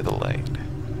light? Give me the light.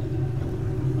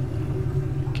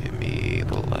 Give me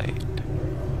the light.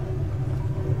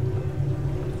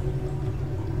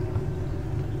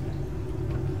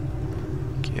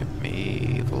 Give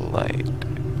me the light.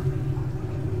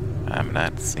 I'm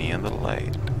not seeing the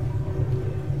light.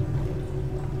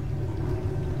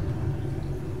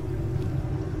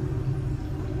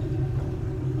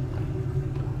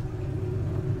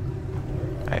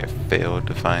 I have failed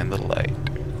to find the light.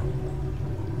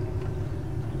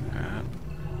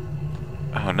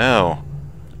 Oh no!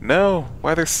 No!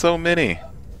 Why are there so many?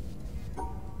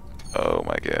 Oh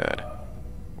my god.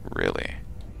 Really?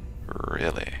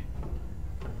 Really?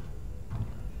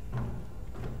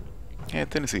 Yeah,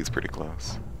 Tennessee's pretty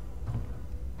close.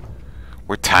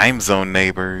 We're time zone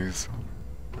neighbors!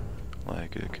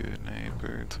 Like a good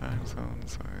neighbor, time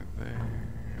zones are there.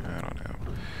 I don't know.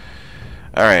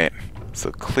 Alright,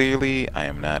 so clearly I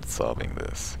am not solving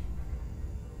this.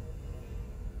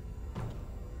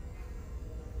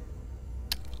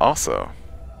 Also,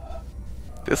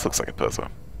 this looks like a puzzle.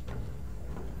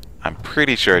 I'm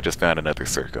pretty sure I just found another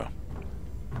circle.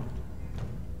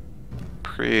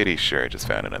 Pretty sure I just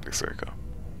found another circle.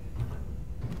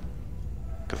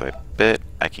 Because I bet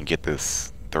I can get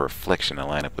this, the reflection to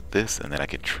line up with this, and then I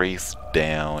can trace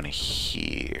down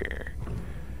here.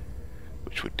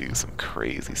 Which would do some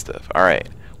crazy stuff. Alright,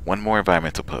 one more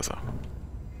environmental puzzle.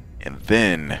 And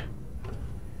then,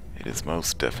 it is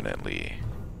most definitely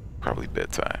probably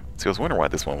bedtime. See, I was wondering why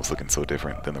this one was looking so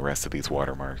different than the rest of these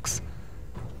watermarks.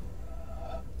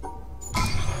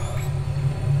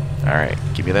 Alright,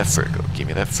 give me that circle. Give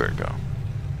me that circle.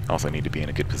 Also, I need to be in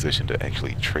a good position to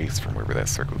actually trace from wherever that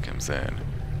circle comes in.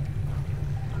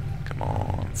 Come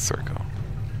on, circle.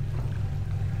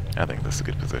 I think this is a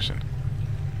good position.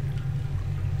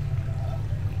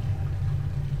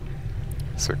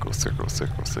 Circle, circle,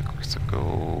 circle, circle,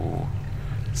 circle.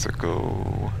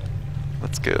 Circle.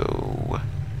 Let's go.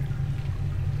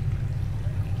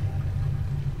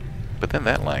 But then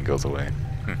that line goes away.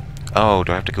 Oh,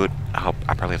 do I have to go? Oh,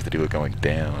 I probably have to do it going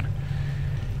down.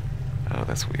 Oh,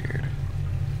 that's weird.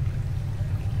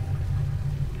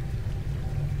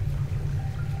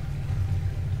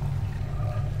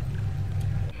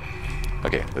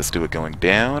 Okay, let's do it going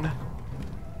down.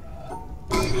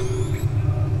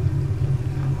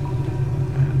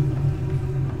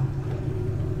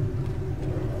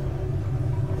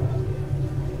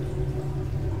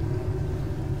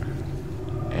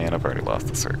 And I've already lost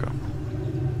the circle.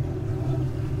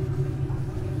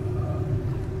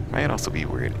 Might also be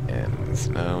where it ends.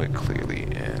 No, it clearly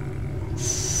ends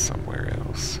somewhere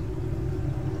else.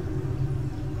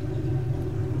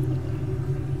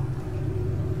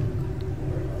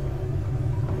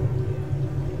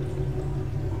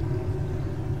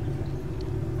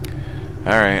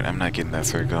 Alright, I'm not getting that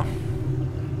circle.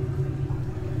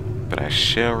 But I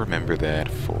shall remember that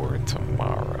for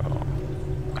tomorrow.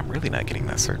 I'm really not getting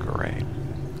that circle right.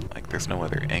 Like, there's no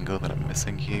other angle that I'm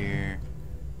missing here.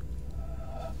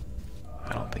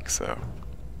 I don't think so.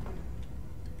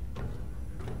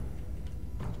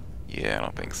 Yeah, I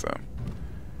don't think so.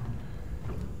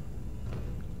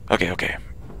 Okay.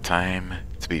 Time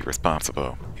to be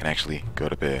responsible and actually go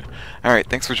to bed. Alright,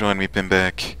 thanks for joining me,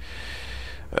 Pinback.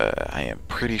 I am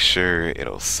pretty sure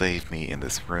it'll save me in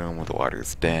this room when the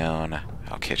water's down.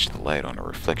 I'll catch the light on the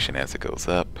reflection as it goes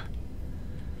up.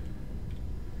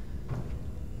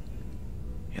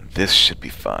 And this should be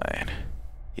fine.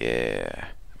 Yeah,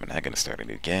 I'm not going to start a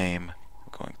new game.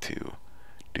 I'm going to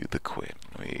do the quit.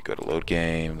 Let me go to load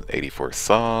game. 84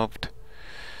 solved.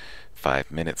 5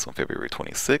 minutes on February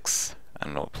 26th. I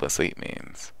don't know what +8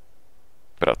 means,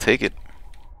 but I'll take it.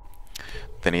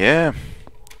 Then yeah.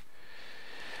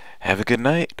 Have a good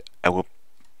night.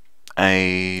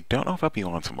 I don't know if I'll be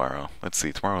on tomorrow. Let's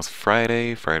see, tomorrow's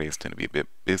Friday. Fridays tend to be a bit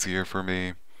busier for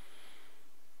me.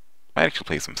 Might actually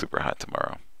play some Super Hot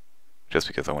tomorrow, just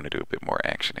because I want to do a bit more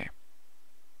actiony.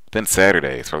 Then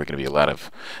Saturday, it's probably going to be a lot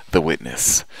of The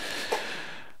Witness.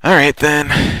 Alright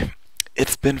then,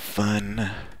 it's been fun.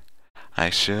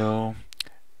 I shall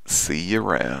see you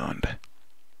around.